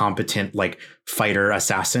highly competent like fighter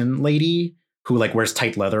assassin lady who like wears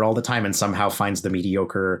tight leather all the time and somehow finds the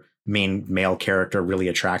mediocre main male character really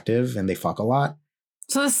attractive, and they fuck a lot.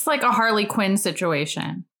 So this is like a Harley Quinn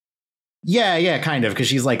situation. Yeah, kind of, because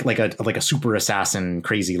she's like a super assassin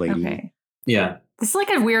crazy lady. Okay. Yeah. This is like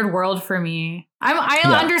a weird world for me. I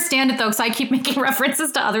understand it though, because I keep making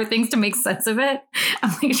references to other things to make sense of it.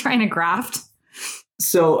 I'm like trying to graft.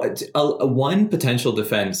 So one potential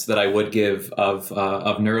defense that I would give of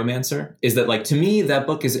Neuromancer is that, like, to me, that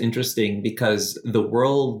book is interesting because the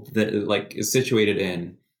world that it, like is situated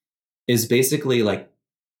in is basically like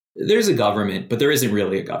there's a government, but there isn't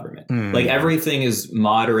really a government. Like everything is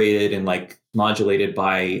moderated and like modulated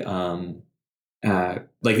by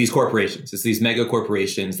like these corporations. It's these mega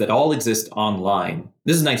corporations that all exist online.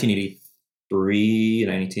 This is 1983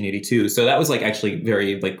 and 1982, so that was like actually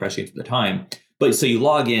very like prescient at the time. But so you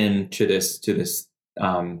log in to this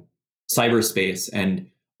cyberspace, and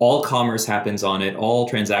all commerce happens on it, all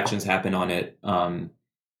transactions happen on it,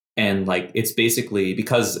 and like it's basically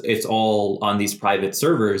because it's all on these private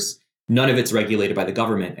servers, none of it's regulated by the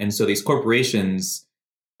government, and so these corporations,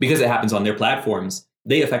 because it happens on their platforms,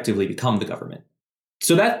 they effectively become the government.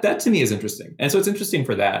 So that to me is interesting, and so it's interesting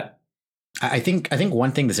for that. I think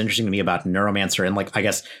one thing that's interesting to me about Neuromancer and like I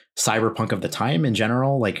guess cyberpunk of the time in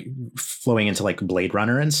general, like flowing into like Blade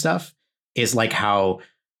Runner and stuff, is like how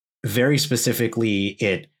very specifically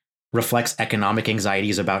it reflects economic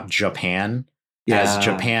anxieties about Japan as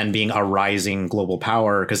Japan being a rising global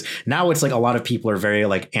power. Because now it's like a lot of people are very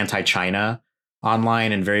like anti-China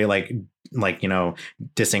online and very like you know,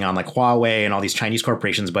 dissing on like Huawei and all these Chinese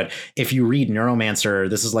corporations. But if you read Neuromancer,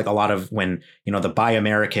 this is like a lot of when, you know, the Buy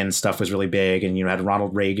American stuff was really big, and, you know, had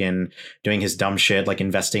Ronald Reagan doing his dumb shit, like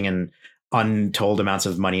investing in untold amounts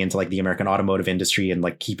of money into like the American automotive industry and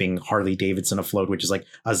like keeping Harley Davidson afloat, which is like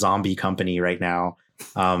a zombie company right now.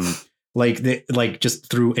 Like just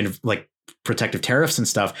through like protective tariffs and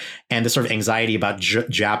stuff, and this sort of anxiety about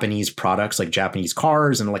Japanese products like Japanese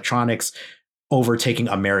cars and electronics overtaking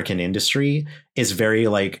American industry is very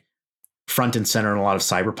like front and center in a lot of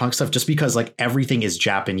cyberpunk stuff, just because like everything is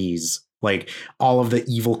Japanese. Like all of the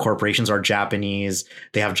evil corporations are Japanese.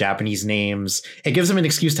 They have Japanese names. It gives them an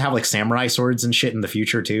excuse to have like samurai swords and shit in the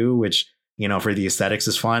future too, which, you know, for the aesthetics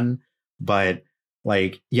is fun. But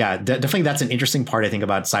like, yeah, definitely that's an interesting part, I think,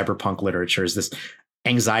 about cyberpunk literature, is this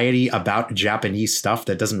anxiety about Japanese stuff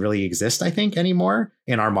that doesn't really exist, I think, anymore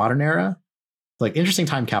in our modern era. Like interesting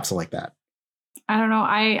time capsule like that. I don't know.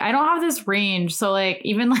 I don't have this range. So like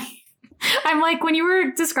even like I'm like when you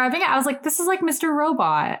were describing it, I was like, this is like Mr.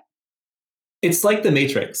 Robot. It's like the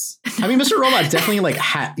Matrix. I mean, Mr. Robot definitely like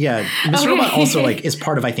Mr. Robot also like is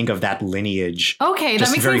part of, I think, of that lineage. Okay,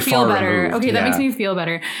 that makes me feel better. Removed. Okay, that makes me feel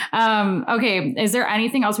better. Okay, is there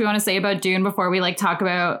anything else we want to say about Dune before we like talk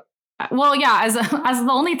about? Well, yeah, as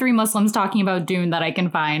the only 3 Muslims talking about Dune that I can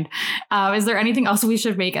find, is there anything else we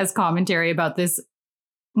should make as commentary about this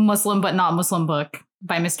Muslim but not Muslim book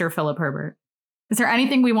by Mr. Philip Herbert? Is there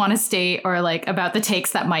anything we want to state or like about the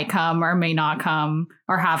takes that might come or may not come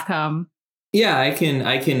or have come? Yeah, I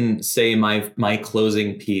can say my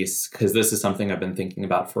closing piece, because this is something I've been thinking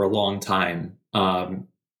about for a long time.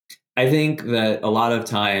 I think that a lot of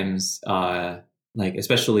times, like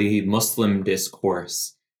especially Muslim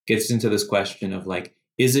discourse gets into this question of like,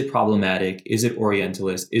 is it problematic? Is it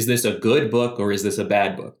Orientalist? Is this a good book or is this a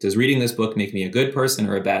bad book? Does reading this book make me a good person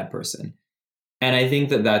or a bad person? And I think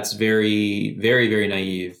that that's very, very, very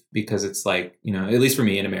naive, because it's like, you know, at least for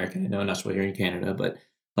me in America, I know I'm not sure you're in Canada, but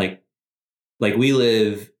like we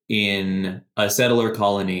live in a settler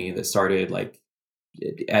colony that started like,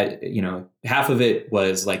 half of it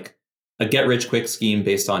was like a get rich quick scheme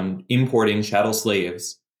based on importing chattel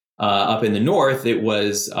slaves. Up in the north, it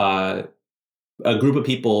was a group of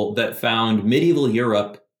people that found medieval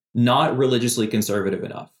Europe not religiously conservative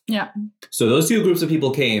enough. Yeah. So those 2 groups of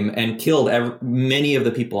people came and killed many of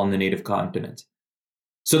the people on the native continent.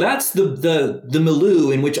 So that's the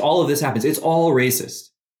milieu in which all of this happens. It's all racist.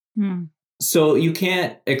 So you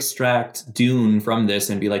can't extract Dune from this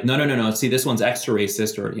and be like, no. See, this one's extra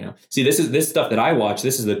racist, or, you know, see, this stuff that I watch.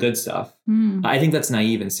 This is the good stuff. I think that's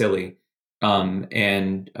naive and silly. Give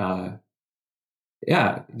it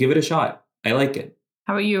a shot. I like it.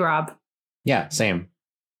 How about you, Rob? Yeah, same.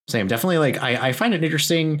 Definitely, like I find it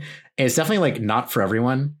interesting. It's definitely like not for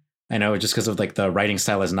everyone. I know, just because of like the writing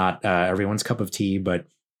style is not everyone's cup of tea, but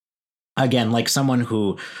again, like someone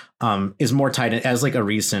who is more tied in as like a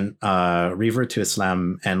recent revert to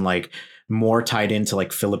Islam and like more tied into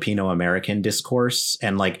like Filipino American discourse,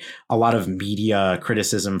 and like a lot of media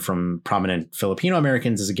criticism from prominent Filipino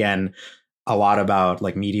Americans is again a lot about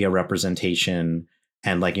like media representation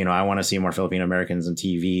and like, you know, I want to see more Filipino Americans on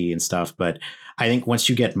TV and stuff. But I think once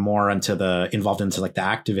you get more involved into like the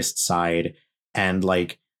activist side and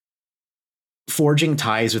like forging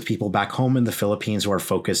ties with people back home in the Philippines who are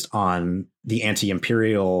focused on the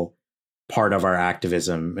anti-imperial part of our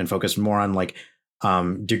activism and focused more on like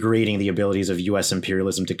degrading the abilities of U.S.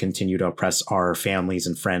 imperialism to continue to oppress our families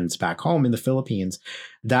and friends back home in the Philippines,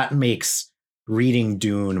 that makes reading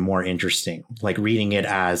Dune more interesting, like reading it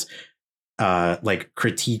as like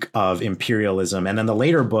critique of imperialism. And then the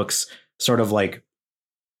later books sort of like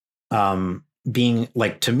being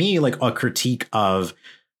like, to me, like a critique of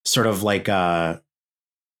sort of like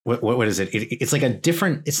what is it? It's like a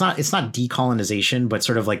different, it's not decolonization, but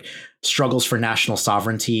sort of like struggles for national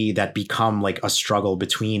sovereignty that become like a struggle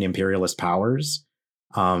between imperialist powers,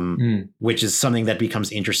 which is something that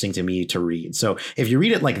becomes interesting to me to read. So if you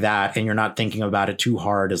read it like that and you're not thinking about it too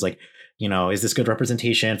hard as like, you know, is this good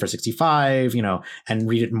representation for 65, you know, and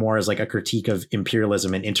read it more as like a critique of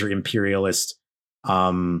imperialism and inter-imperialist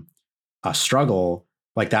struggle,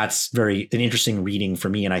 like that's an interesting reading for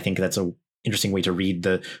me. And I think that's a interesting way to read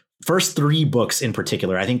the first 3 books in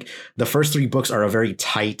particular. I think the first 3 books are a very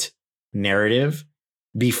tight narrative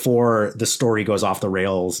before the story goes off the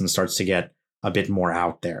rails and starts to get a bit more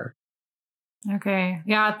out there. Okay.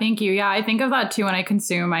 Yeah. Thank you. Yeah. I think of that too when I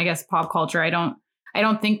consume, I guess, pop culture. I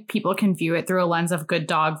don't think people can view it through a lens of good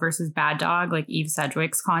dog versus bad dog, like Eve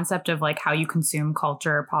Sedgwick's concept of like how you consume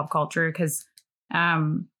culture, pop culture. Because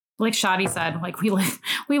like Shadi said, like we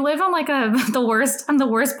live on like the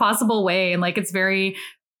worst possible way. And like it's very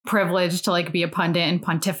privileged to like be a pundit and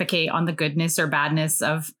pontificate on the goodness or badness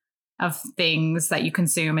of things that you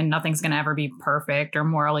consume, and nothing's going to ever be perfect or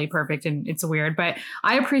morally perfect. And it's weird. But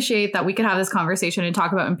I appreciate that we could have this conversation and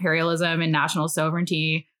talk about imperialism and national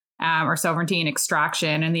sovereignty, or sovereignty and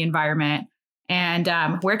extraction and the environment. And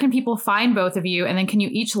where can people find both of you? And then can you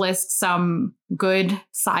each list some good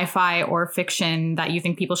sci-fi or fiction that you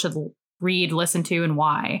think people should read, listen to, and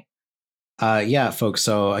why? Yeah, folks.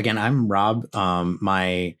 So again, I'm Rob.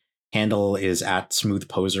 My handle is at Smooth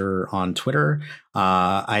Poser on Twitter.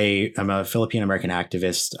 I am a Filipino American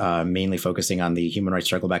activist, mainly focusing on the human rights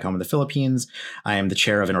struggle back home in the Philippines. I am the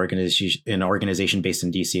chair of an organization based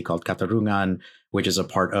in DC called Katarungan, which is a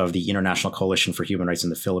part of the International Coalition for Human Rights in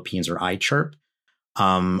the Philippines, or ICHIRP.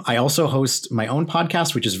 I also host my own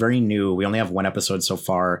podcast, which is very new. We only have 1 episode so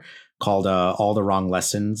far, called All the Wrong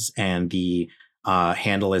Lessons. And the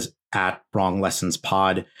handle is at Wrong Lessons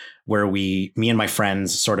Pod, where me and my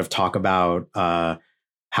friends sort of talk about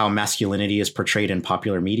how masculinity is portrayed in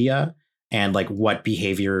popular media and like what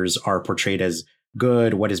behaviors are portrayed as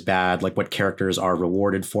good, what is bad, like what characters are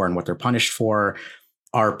rewarded for and what they're punished for.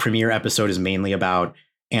 Our premiere episode is mainly about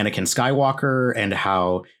Anakin Skywalker and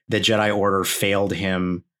how the Jedi Order failed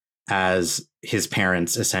him as his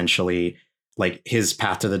parents, essentially. Like his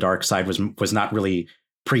path to the dark side was not really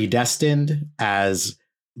predestined as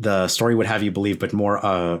the story would have you believe, but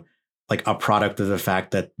more like a product of the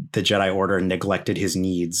fact that the Jedi Order neglected his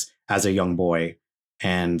needs as a young boy,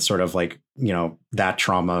 and sort of like, you know, that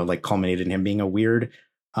trauma like culminated in him being a weird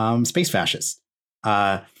space fascist.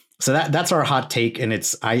 So that's our hot take, and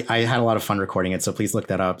I had a lot of fun recording it, so please look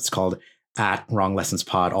that up. It's called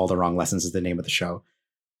 @WrongLessonsPod. All the Wrong Lessons is the name of the show.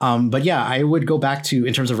 But yeah, I would go back to,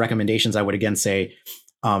 in terms of recommendations, I would again say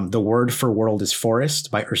The Word for World is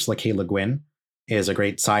Forest by Ursula K. Le Guin is a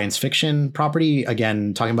great science fiction property.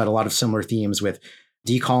 Again, talking about a lot of similar themes with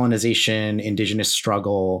decolonization, indigenous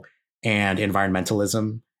struggle, and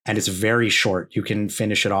environmentalism. And it's very short. You can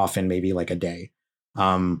finish it off in maybe like a day.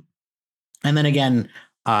 And then again,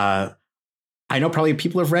 I know probably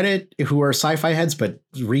people have read it who are sci-fi heads, but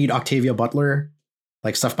read Octavia Butler,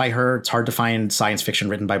 like stuff by her. It's hard to find science fiction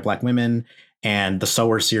written by Black women. And the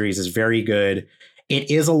Sower series is very good. It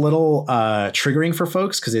is a little triggering for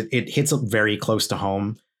folks because it hits very close to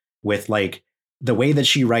home with like the way that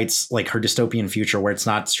she writes like her dystopian future, where it's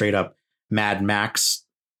not straight up Mad Max,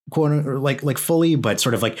 quote, like fully, but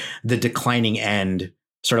sort of like the declining end,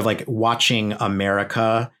 sort of like watching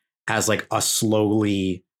America as like a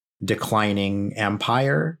slowly declining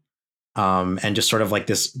empire. And just sort of like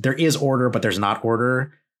this, there is order, but there's not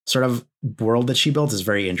order sort of world that she builds is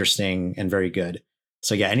very interesting and very good.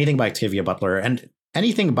 So yeah, anything by Octavia Butler and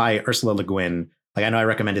anything by Ursula Le Guin. Like I know I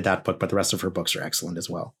recommended that book, but the rest of her books are excellent as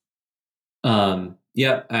well.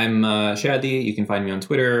 Yeah, I'm Shadi. You can find me on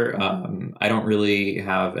Twitter. I don't really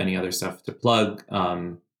have any other stuff to plug,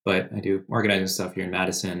 but I do organizing stuff here in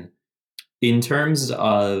Madison. In terms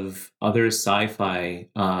of other sci-fi,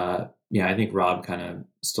 yeah, I think Rob kind of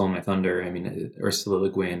stole my thunder. I mean, Ursula Le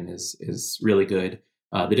Guin is really good.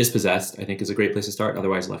 The Dispossessed, I think, is a great place to start.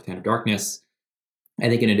 Otherwise, Left Hand of Darkness. I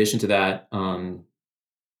think in addition to that,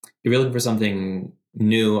 if you're looking for something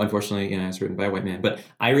new, unfortunately, it's written by a white man, but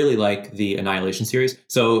I really like the Annihilation series.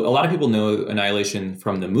 So a lot of people know Annihilation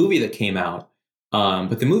from the movie that came out.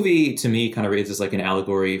 But the movie to me kind of reads as like an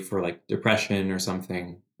allegory for like depression or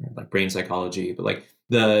something, like brain psychology. But like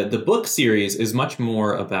the book series is much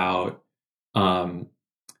more about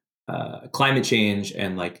climate change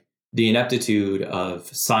and like the ineptitude of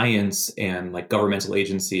science and like governmental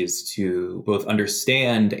agencies to both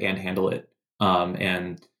understand and handle it.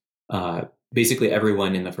 And basically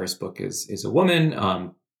everyone in the first book is a woman. I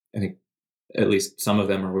think at least some of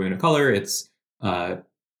them are women of color. It's I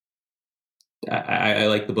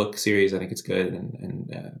like the book series. I think it's good,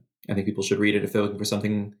 and I think people should read it if they're looking for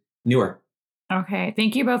something newer. Okay,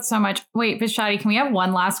 thank you both so much. Wait, Vishadi, can we have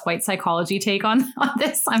one last white psychology take on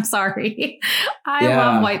this? I'm sorry. I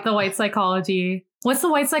love the white psychology. What's the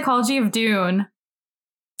white psychology of Dune?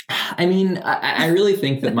 I mean, I really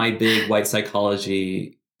think that my big white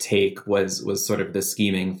psychology take was sort of the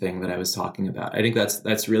scheming thing that I was talking about. I think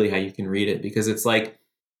that's really how you can read it, because it's like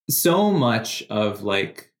so much of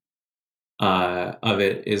like of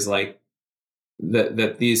it is like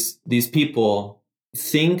that these people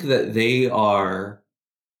think that they are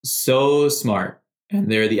so smart and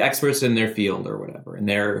they're the experts in their field or whatever, and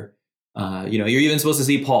they're you're even supposed to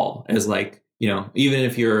see Paul as like, even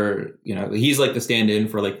if you're, he's like the stand-in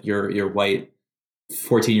for like your white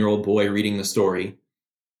 14-year-old boy reading the story.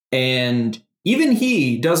 And even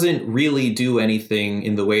he doesn't really do anything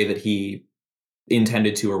in the way that he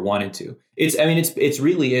intended to or wanted to. It's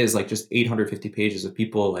really is like just 850 pages of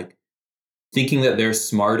people like thinking that they're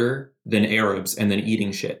smarter than Arabs and then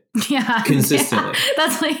eating shit. Yeah. Consistently. Yeah.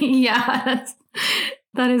 That's like,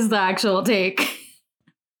 that is the actual take.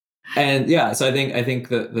 And yeah, so I think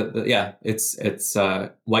that it's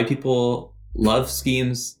white people love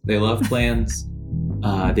schemes. They love plans.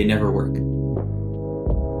 They never work.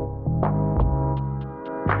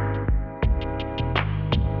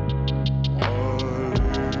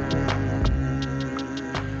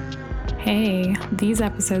 Hey, these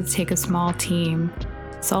episodes take a small team.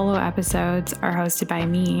 Solo episodes are hosted by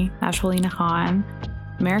me, Ashwalina Khan.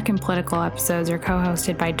 American political episodes are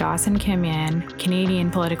co-hosted by Dawson Kim Yin.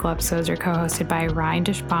 Canadian political episodes are co-hosted by Ryan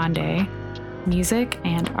Deshpande. Music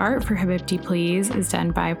and art for Habibti Please is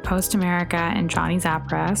done by Post America and Johnny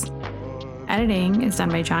Zapras. Editing is done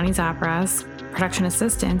by Johnny Zapras. Production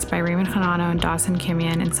assistance by Raymond Hanano and Dawson Kim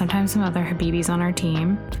Yin, and sometimes some other Habibis on our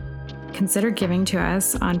team. Consider giving to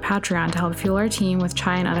us on Patreon to help fuel our team with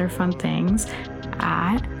chai and other fun things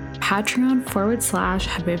at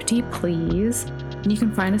patreon.com/habibtiplease. And you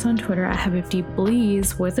can find us on Twitter at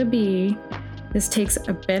habibtiplease with a B. This takes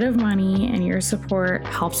a bit of money, and your support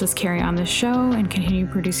helps us carry on the show and continue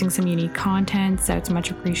producing some unique content, so it's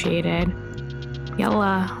much appreciated.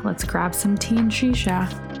 Yalla, let's grab some tea and shisha.